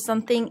 meter or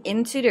something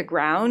into the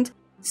ground.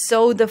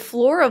 So the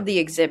floor of the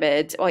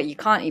exhibit, well, you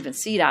can't even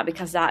see that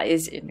because that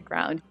is in the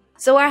ground.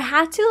 So I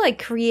had to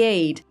like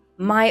create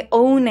my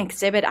own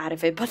exhibit out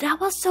of it. But that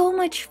was so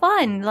much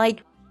fun.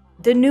 Like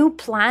the new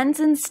plants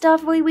and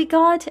stuff we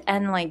got,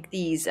 and like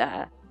these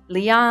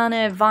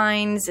liana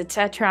vines,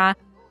 etc.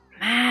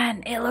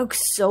 Man, it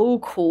looks so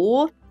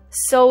cool.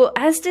 So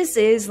as this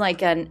is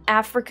like an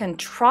African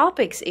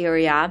tropics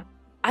area,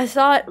 I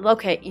thought,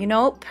 okay, you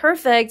know,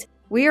 perfect.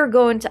 We are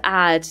going to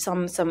add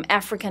some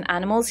African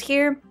animals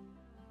here.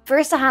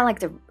 First I had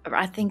like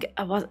I think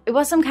it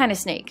was some kind of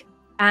snake.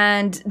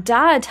 And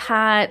Dad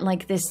had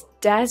like this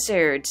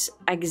desert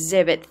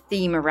exhibit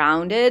theme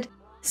around it.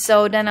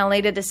 So then I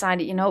later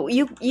decided, you know,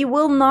 you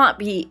will not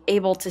be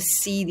able to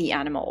see the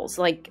animals,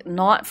 like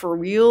not for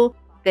real.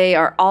 They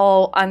are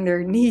all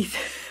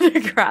underneath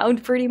the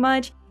ground pretty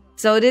much.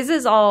 So this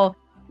is all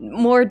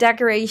more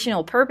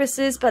decorational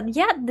purposes, but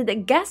yet the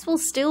guests will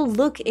still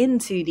look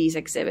into these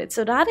exhibits.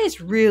 So that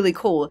is really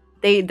cool.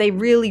 They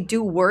really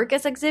do work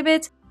as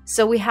exhibits.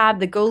 So we have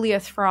the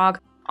Goliath frog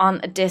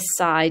on this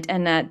side,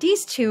 and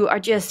these two are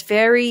just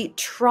very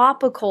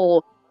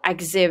tropical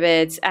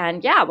exhibits.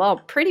 And yeah, well,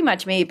 pretty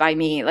much made by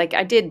me. Like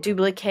I did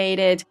duplicate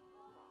it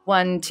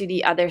one to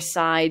the other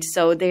side,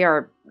 so they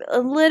are a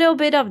little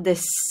bit of the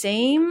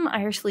same.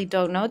 I actually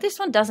don't know. This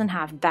one doesn't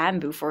have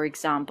bamboo, for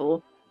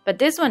example, but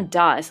this one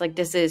does. Like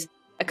this is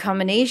a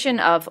combination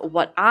of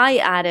what I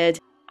added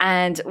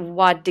and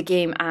what the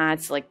game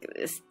adds, like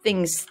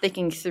things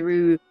sticking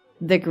through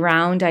the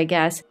ground, I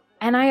guess.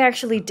 And I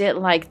actually did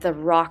like the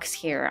rocks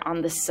here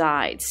on the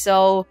side.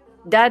 So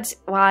that's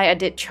why I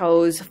did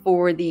chose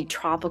for the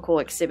tropical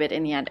exhibit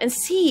in the end. And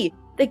see,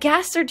 the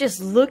guests are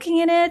just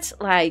looking at it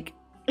like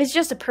it's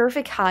just a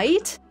perfect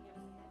height.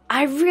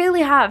 I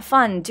really have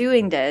fun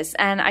doing this,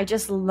 and I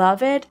just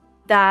love it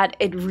that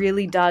it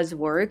really does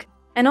work.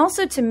 And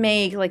also to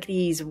make like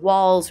these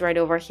walls right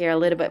over here a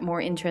little bit more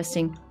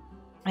interesting,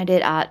 I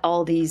did add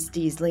all these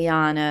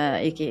liana,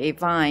 aka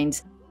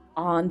vines,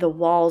 on the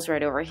walls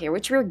right over here,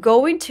 which we're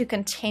going to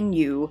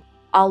continue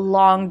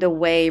along the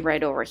way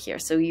right over here.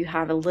 So you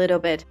have a little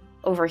bit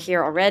over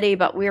here already,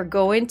 but we're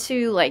going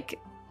to like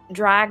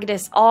drag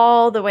this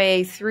all the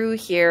way through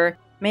here,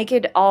 make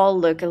it all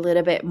look a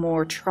little bit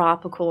more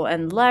tropical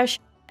and lush.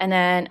 And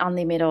then on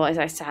the middle, as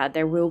I said,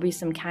 there will be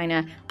some kind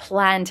of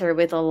planter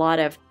with a lot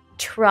of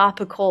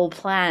tropical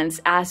plants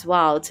as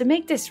well to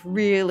make this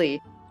really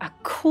a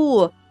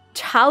cool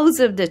House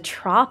of the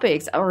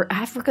Tropics or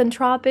African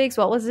Tropics.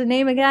 What was the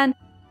name again?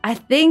 I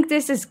think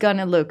this is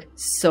gonna look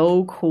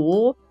so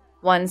cool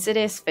once it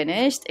is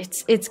finished.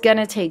 It's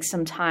gonna take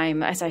some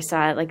time. As I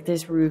said, like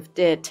this roof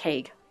did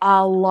take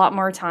a lot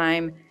more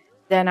time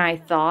than I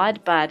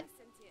thought, but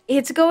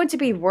it's going to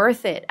be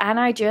worth it. And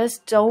I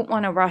just don't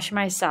want to rush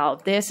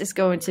myself. This is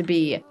going to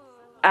be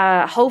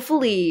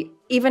hopefully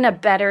even a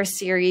better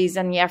series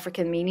than the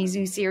African Mini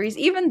Zoo series,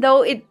 even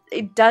though it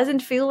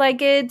doesn't feel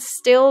like it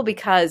still,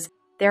 because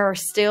there are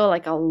still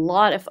like a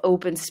lot of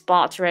open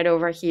spots right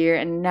over here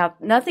and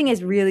nothing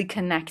is really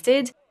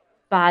connected.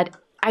 But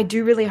I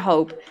do really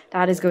hope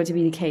that is going to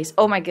be the case.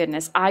 Oh my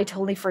goodness, I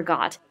totally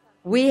forgot.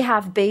 We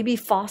have baby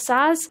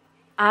fossas.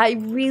 I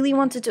really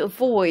wanted to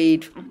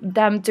avoid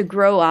them to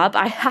grow up.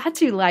 I had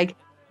to like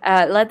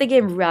let the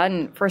game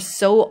run for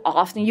so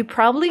often. You've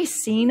probably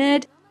seen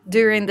it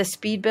during the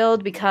speed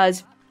build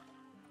because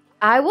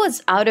I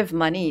was out of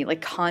money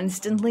like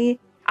constantly.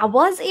 I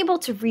was able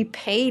to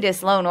repay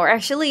this loan, or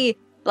actually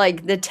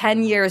like the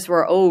 10 years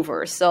were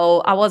over. So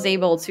I was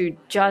able to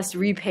just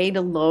repay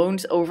the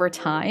loans over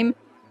time.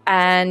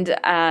 And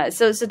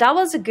so that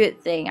was a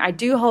good thing. I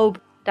do hope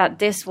that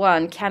this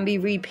one can be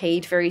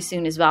repaid very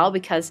soon as well,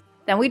 because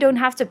then we don't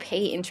have to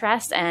pay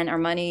interest and our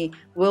money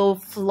will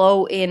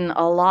flow in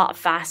a lot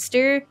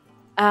faster.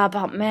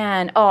 But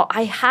man,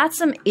 I had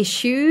some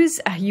issues.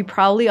 You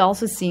probably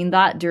also seen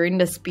that during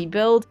the speed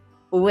build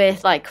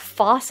with like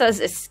Fossas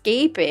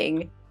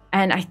escaping.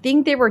 And I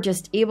think they were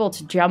just able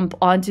to jump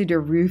onto the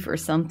roof or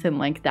something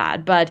like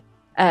that. But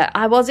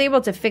I was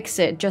able to fix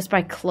it just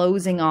by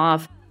closing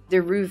off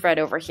the roof right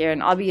over here.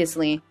 And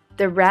obviously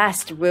the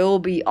rest will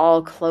be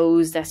all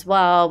closed as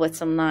well with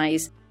some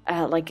nice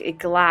like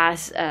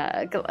glass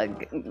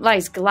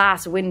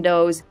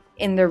windows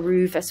in the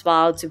roof as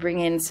well to bring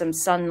in some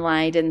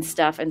sunlight and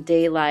stuff and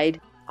daylight.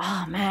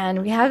 Oh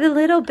man, we have a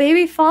little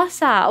baby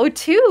Fossa. Oh,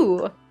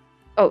 two.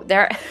 Oh,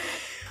 there.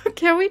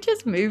 Can we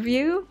just move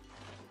you?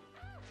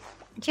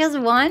 Just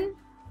one?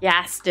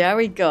 Yes, there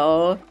we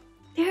go.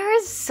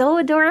 They're so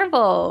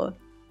adorable.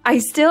 I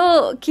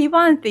still keep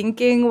on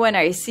thinking when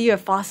I see a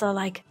Fossa,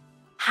 like,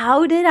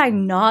 how did I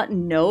not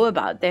know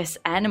about this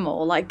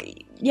animal?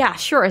 Like, yeah,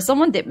 sure,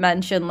 someone did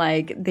mention,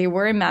 like, they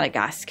were in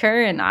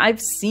Madagascar, and I've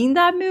seen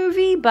that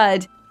movie,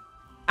 but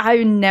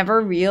I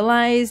never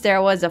realized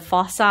there was a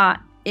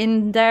Fossa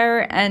in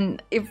there.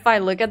 And if I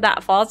look at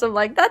that Fossa, I'm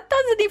like, that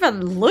doesn't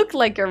even look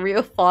like a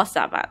real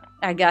Fossa, but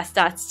I guess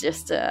that's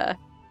just an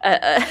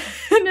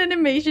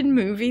animation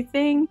movie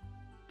thing.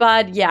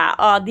 But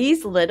yeah,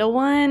 these little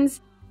ones,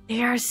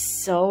 they are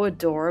so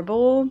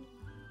adorable.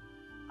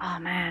 Oh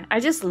man,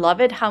 I just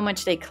love it how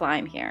much they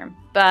climb here.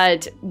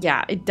 But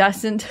yeah, it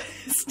doesn't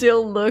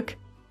still look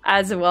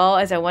as well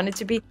as I want it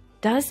to be.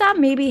 Does that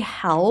maybe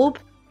help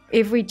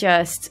if we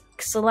just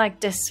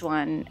select this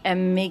one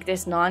and make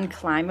this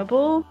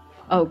non-climbable?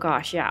 Oh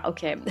gosh, yeah,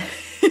 okay.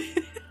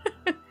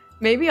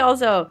 Maybe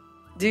also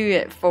do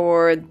it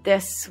for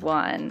this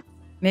one.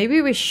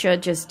 Maybe we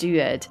should just do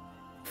it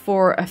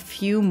for a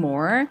few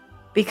more,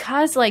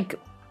 because like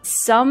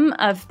some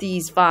of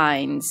these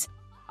vines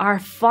are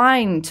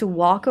fine to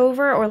walk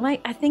over, or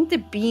like I think the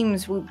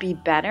beams would be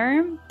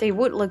better. They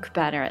would look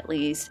better at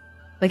least,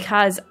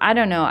 because I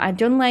don't know, I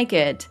don't like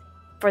it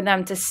for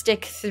them to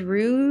stick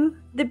through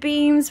the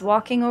beams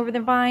walking over the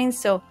vines.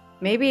 So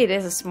maybe it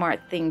is a smart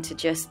thing to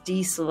just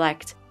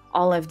deselect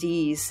all of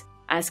these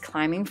as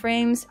climbing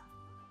frames.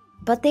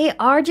 But they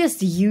are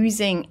just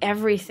using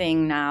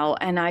everything now,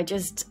 and I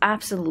just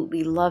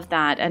absolutely love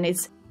that. And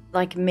it's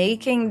like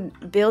making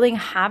building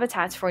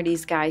habitats for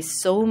these guys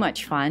so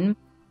much fun.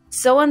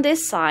 So on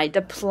this side,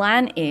 the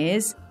plan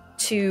is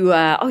to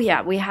oh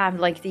yeah, we have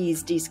like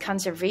these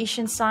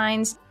conservation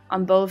signs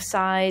on both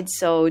sides.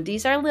 So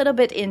these are a little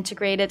bit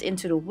integrated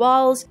into the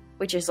walls,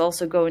 which is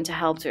also going to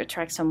help to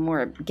attract some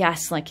more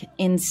guests like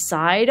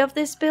inside of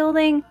this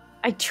building.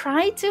 I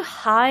tried to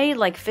hide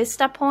like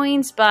vista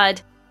points,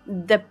 but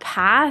the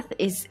path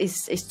is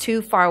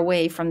too far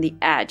away from the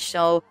edge,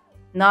 so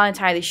not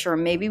entirely sure.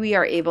 Maybe we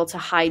are able to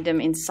hide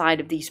them inside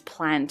of these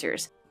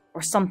planters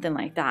or something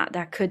like that.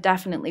 That could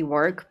definitely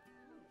work.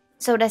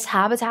 So this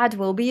habitat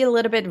will be a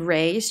little bit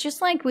raised,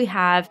 just like we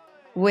have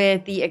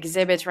with the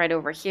exhibit right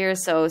over here.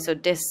 So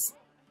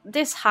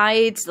this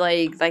height,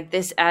 like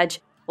this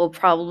edge will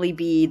probably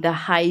be the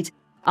height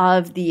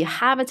of the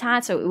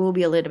habitat, so it will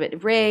be a little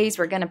bit raised.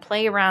 We're gonna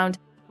play around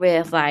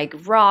with like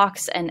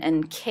rocks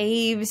and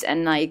caves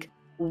and like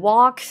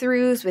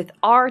walkthroughs with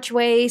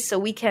archways, so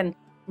we can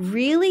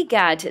really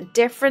get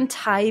different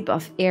type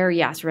of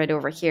areas right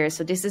over here.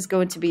 So this is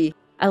going to be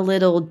a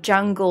little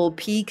jungle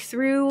peek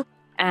through,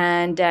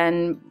 and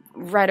then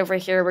right over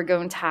here we're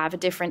going to have a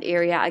different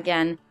area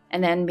again,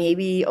 and then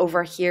maybe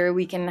over here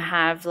we can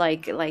have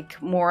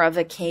like more of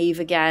a cave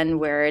again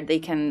where they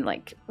can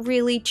like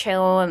really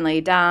chill and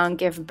lay down,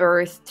 give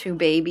birth to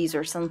babies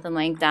or something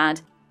like that.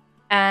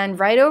 And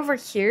right over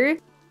here,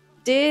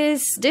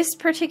 this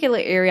particular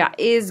area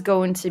is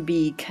going to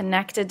be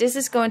connected. This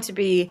is going to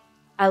be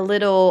a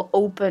little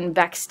open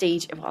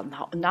backstage. Well,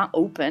 not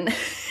open.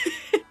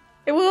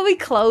 It will be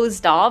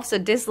closed off. So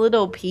this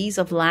little piece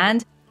of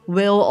land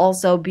will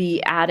also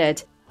be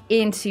added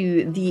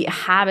into the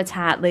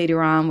habitat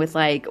later on with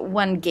like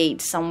one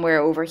gate somewhere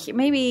over here.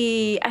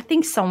 Maybe, I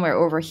think somewhere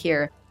over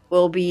here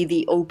will be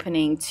the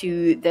opening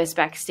to this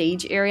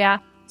backstage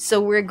area. So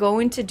we're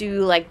going to do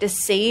like the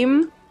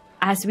same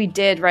as we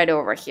did right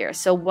over here.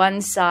 So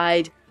one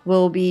side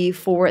will be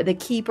for the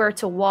keeper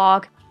to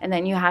walk, and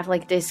then you have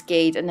like this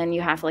gate, and then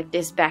you have like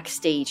this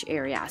backstage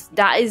area.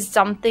 That is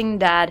something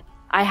that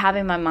I have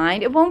in my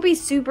mind. It won't be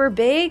super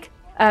big,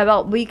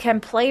 but we can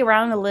play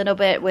around a little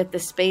bit with the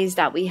space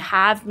that we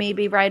have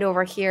maybe right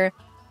over here,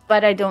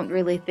 but I don't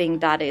really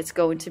think that it's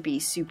going to be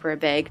super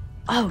big.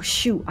 Oh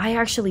shoot, I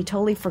actually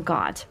totally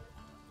forgot.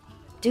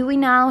 Do we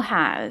now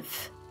have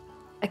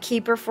a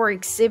keeper for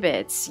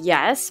exhibits?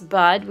 Yes,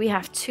 but we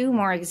have 2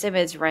 more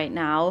exhibits right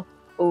now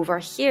over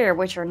here,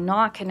 which are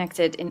not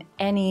connected in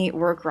any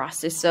work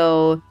roster.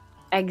 So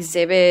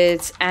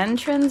exhibits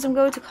entrance, I'm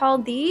going to call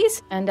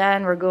these. And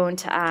then we're going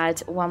to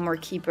add 1 more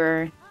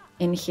keeper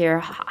in here.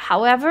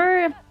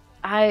 However,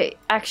 I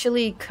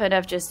actually could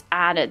have just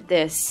added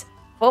this.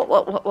 What?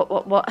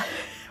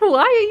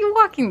 Why are you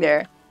walking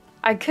there?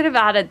 I could have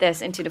added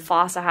this into the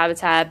Fossa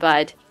habitat,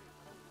 but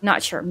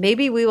not sure.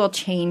 Maybe we will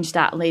change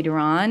that later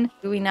on.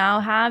 Do we now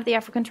have the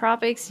African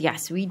Tropics?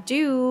 Yes, we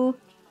do.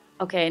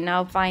 Okay,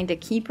 now find the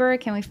keeper.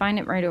 Can we find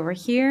it right over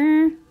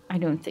here? I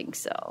don't think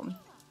so.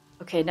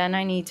 Okay, then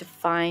I need to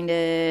find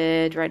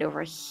it right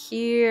over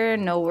here.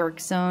 No work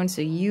zone.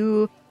 So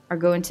you are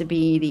going to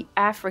be the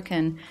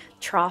African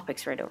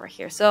Tropics right over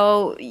here.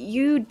 So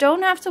you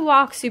don't have to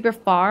walk super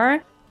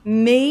far.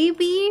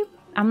 Maybe,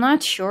 I'm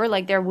not sure,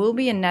 like there will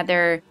be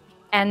another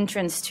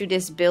entrance to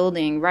this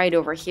building right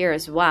over here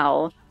as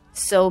well.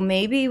 So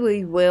maybe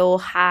we will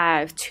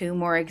have 2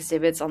 more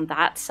exhibits on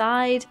that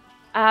side.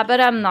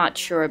 But I'm not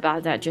sure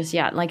about that just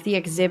yet. Like the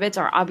exhibits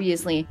are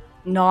obviously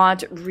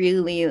not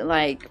really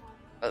like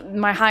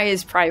my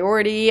highest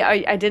priority.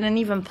 I didn't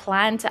even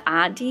plan to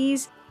add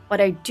these.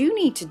 What I do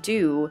need to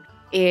do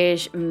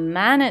is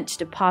manage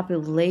the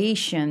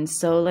population.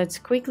 So let's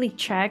quickly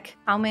check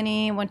how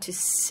many. 1 to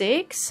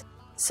 6.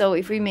 So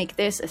if we make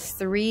this a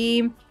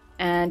 3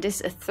 and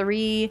this a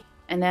 3,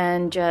 and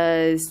then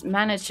just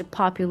manage the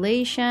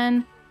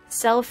population,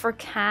 sell for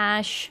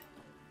cash,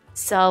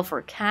 sell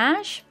for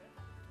cash.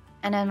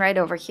 And then right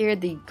over here,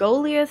 the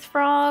Goliath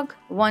frog,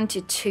 1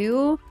 to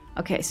 2.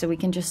 Okay, so we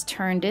can just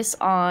turn this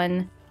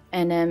on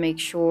and then make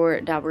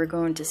sure that we're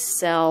going to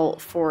sell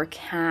for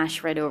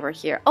cash right over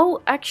here.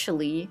 Oh,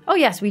 actually, oh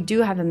yes, we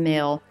do have a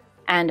male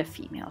and a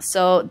female.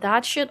 So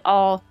that should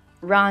all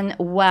run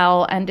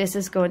well. And this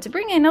is going to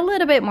bring in a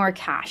little bit more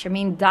cash. I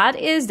mean, that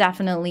is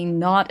definitely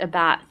not a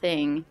bad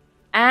thing.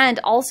 And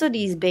also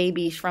these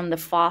babies from the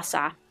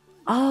Fossa.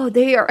 Oh,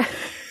 they are...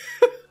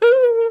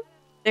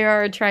 They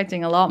are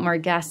attracting a lot more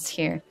guests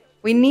here.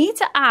 We need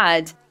to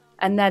add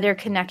another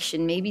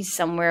connection, maybe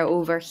somewhere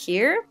over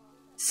here.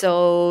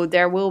 So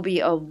there will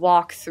be a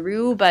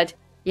walkthrough, but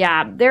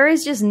yeah, there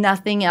is just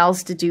nothing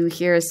else to do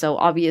here. So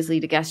obviously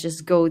the guests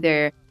just go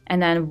there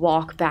and then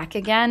walk back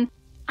again.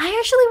 I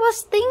actually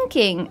was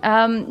thinking,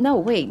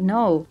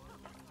 no.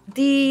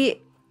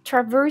 The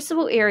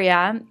traversable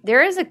area,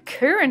 there is a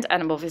current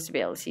animal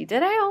visibility.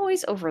 Did I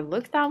always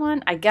overlook that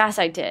one? I guess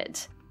I did.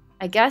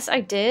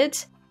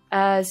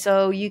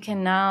 So you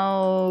can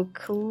now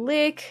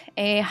click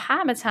a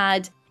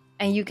habitat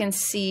and you can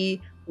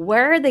see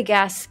where the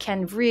guests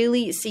can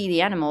really see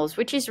the animals,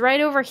 which is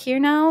right over here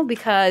now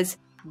because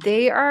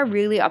they are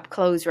really up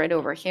close right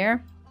over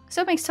here.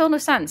 So it makes total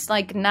sense.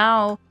 Like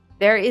now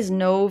there is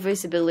no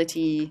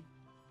visibility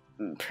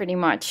pretty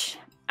much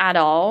at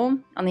all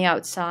on the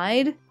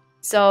outside.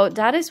 So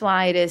that is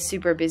why it is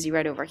super busy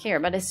right over here.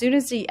 But as soon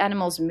as the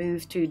animals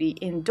move to the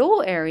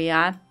indoor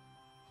area,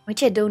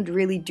 which I don't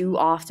really do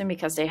often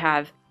because they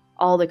have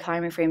all the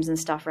climbing frames and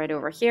stuff right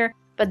over here.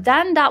 But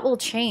then that will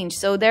change.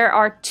 So there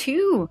are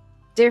 2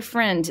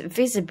 different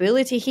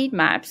visibility heat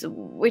maps,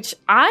 which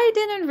I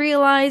didn't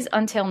realize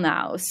until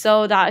now.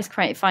 So that is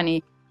quite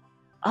funny.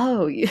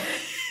 Oh,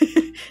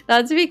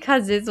 that's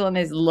because this one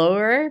is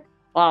lower.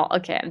 Well,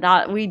 okay,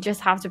 that we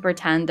just have to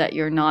pretend that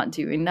you're not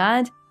doing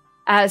that.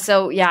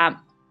 So yeah,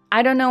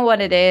 I don't know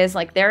what it is.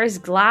 Like there is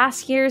glass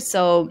here,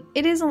 so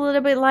it is a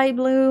little bit light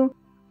blue,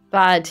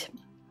 but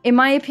in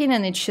my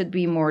opinion, it should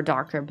be more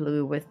darker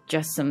blue with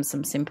just some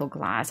simple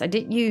glass. I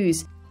did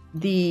use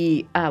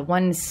the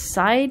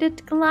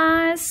one-sided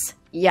glass.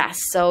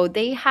 Yes, so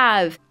they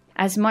have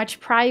as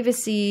much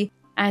privacy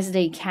as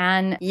they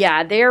can.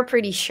 Yeah, they're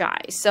pretty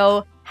shy.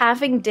 So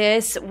having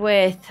this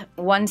with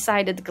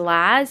one-sided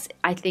glass,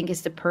 I think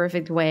is the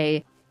perfect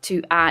way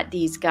to add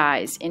these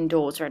guys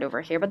indoors right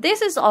over here. But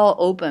this is all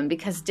open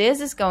because this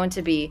is going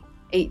to be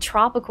a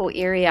tropical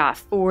area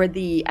for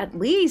at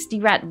least the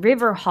Red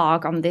River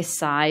Hog on this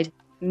side.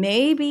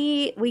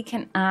 Maybe we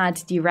can add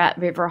the Red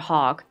River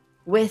Hog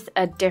with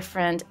a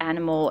different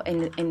animal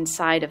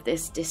inside of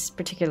this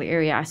particular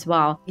area as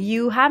well.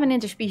 You have an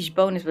interspecies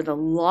bonus with a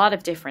lot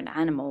of different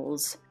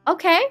animals.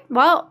 Okay,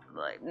 well,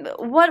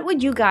 what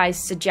would you guys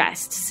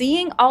suggest?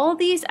 Seeing all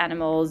these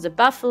animals, the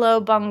buffalo,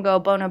 bongo,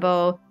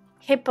 bonobo,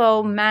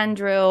 hippo,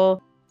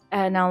 mandrill,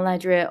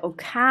 Nalledre,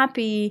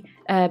 okapi,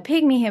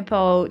 pygmy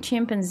hippo,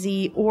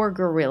 chimpanzee, or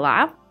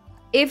gorilla.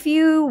 If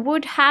you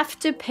would have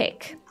to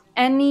pick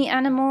any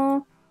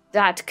animal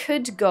that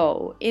could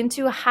go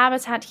into a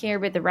habitat here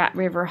with the Red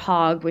River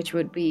Hog, which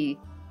would be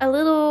a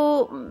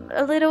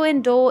little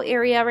indoor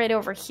area right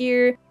over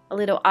here, a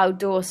little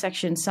outdoor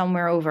section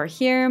somewhere over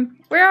here,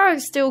 we are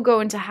still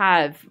going to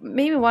have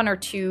maybe 1 or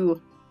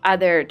 2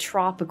 other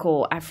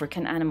tropical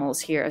African animals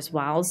here as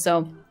well.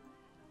 So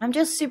I'm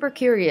just super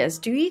curious.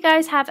 Do you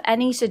guys have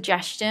any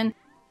suggestion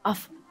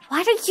of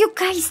what are you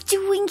guys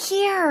doing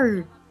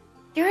here?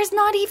 There is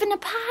not even a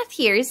path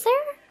here, is there?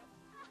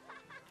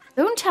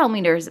 Don't tell me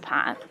there's a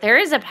path. There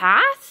is a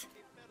path?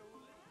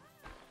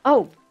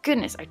 Oh,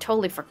 goodness. I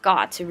totally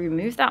forgot to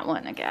remove that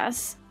one, I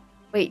guess.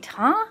 Wait,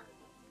 huh?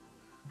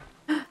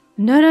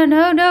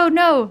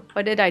 No.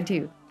 What did I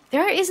do?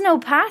 There is no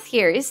path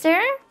here, is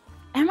there?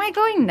 Am I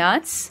going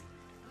nuts?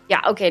 Yeah,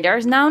 okay,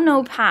 there's now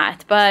no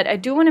path, but I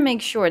do want to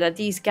make sure that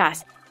these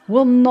guys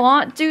will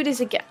not do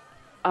this again.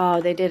 Oh,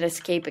 they did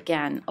escape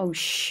again. Oh,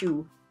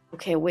 shoo.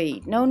 Okay,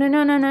 wait. No.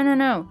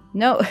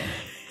 No.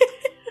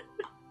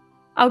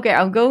 Okay,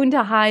 I'm going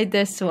to hide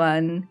this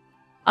one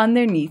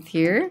underneath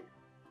here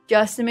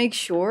just to make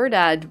sure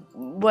that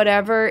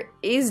whatever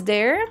is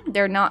there,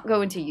 they're not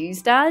going to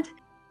use that.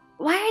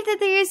 Why did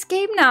they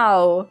escape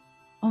now?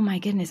 Oh my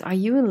goodness, are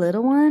you a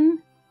little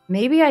one?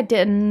 Maybe I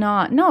did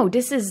not. No,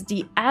 this is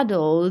the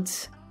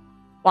adult.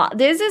 Well,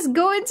 this is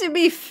going to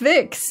be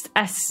fixed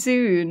as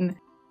soon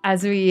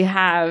as we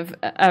have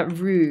a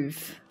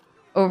roof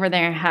over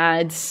their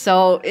heads.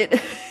 So it's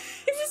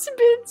a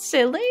bit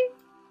silly.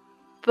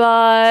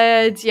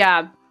 But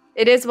yeah,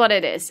 it is what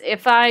it is.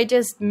 If I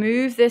just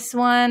move this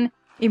one,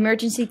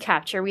 emergency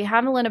capture, we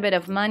have a little bit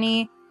of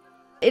money.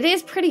 It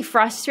is pretty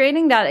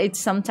frustrating that it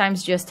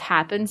sometimes just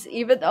happens.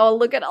 Even though,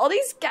 look at all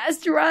these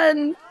guests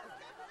run.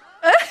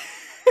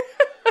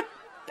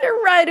 They're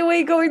right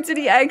away going to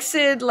the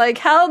exit. Like,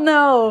 hell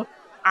no.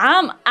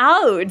 I'm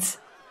out.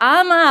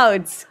 I'm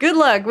out. Good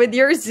luck with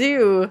your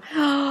zoo.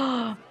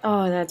 Oh,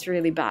 that's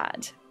really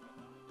bad.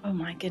 Oh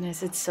my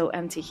goodness, it's so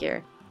empty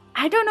here.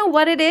 I don't know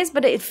what it is,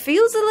 but it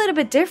feels a little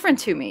bit different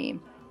to me.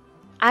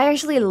 I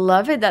actually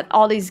love it that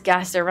all these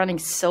guests are running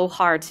so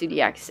hard to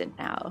the exit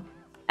now.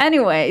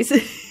 Anyways,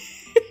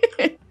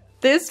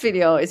 this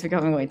video is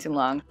becoming way too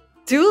long.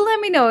 Do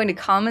let me know in the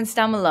comments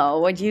down below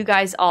what you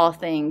guys all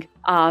think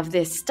of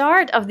the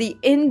start of the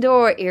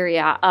indoor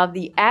area of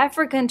the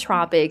African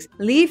tropics.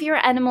 Leave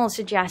your animal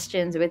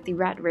suggestions with the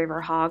Red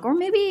River Hog, or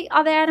maybe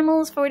other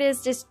animals for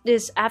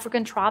this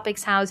African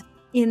tropics house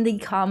in the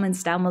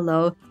comments down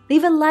below.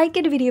 Leave a like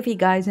in the video if you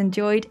guys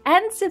enjoyed,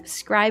 and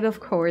subscribe, of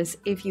course,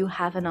 if you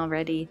haven't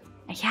already.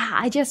 And yeah,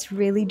 I just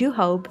really do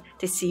hope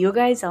to see you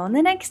guys on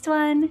the next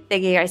one.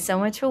 Thank you guys so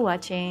much for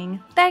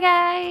watching. Bye,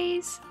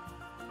 guys!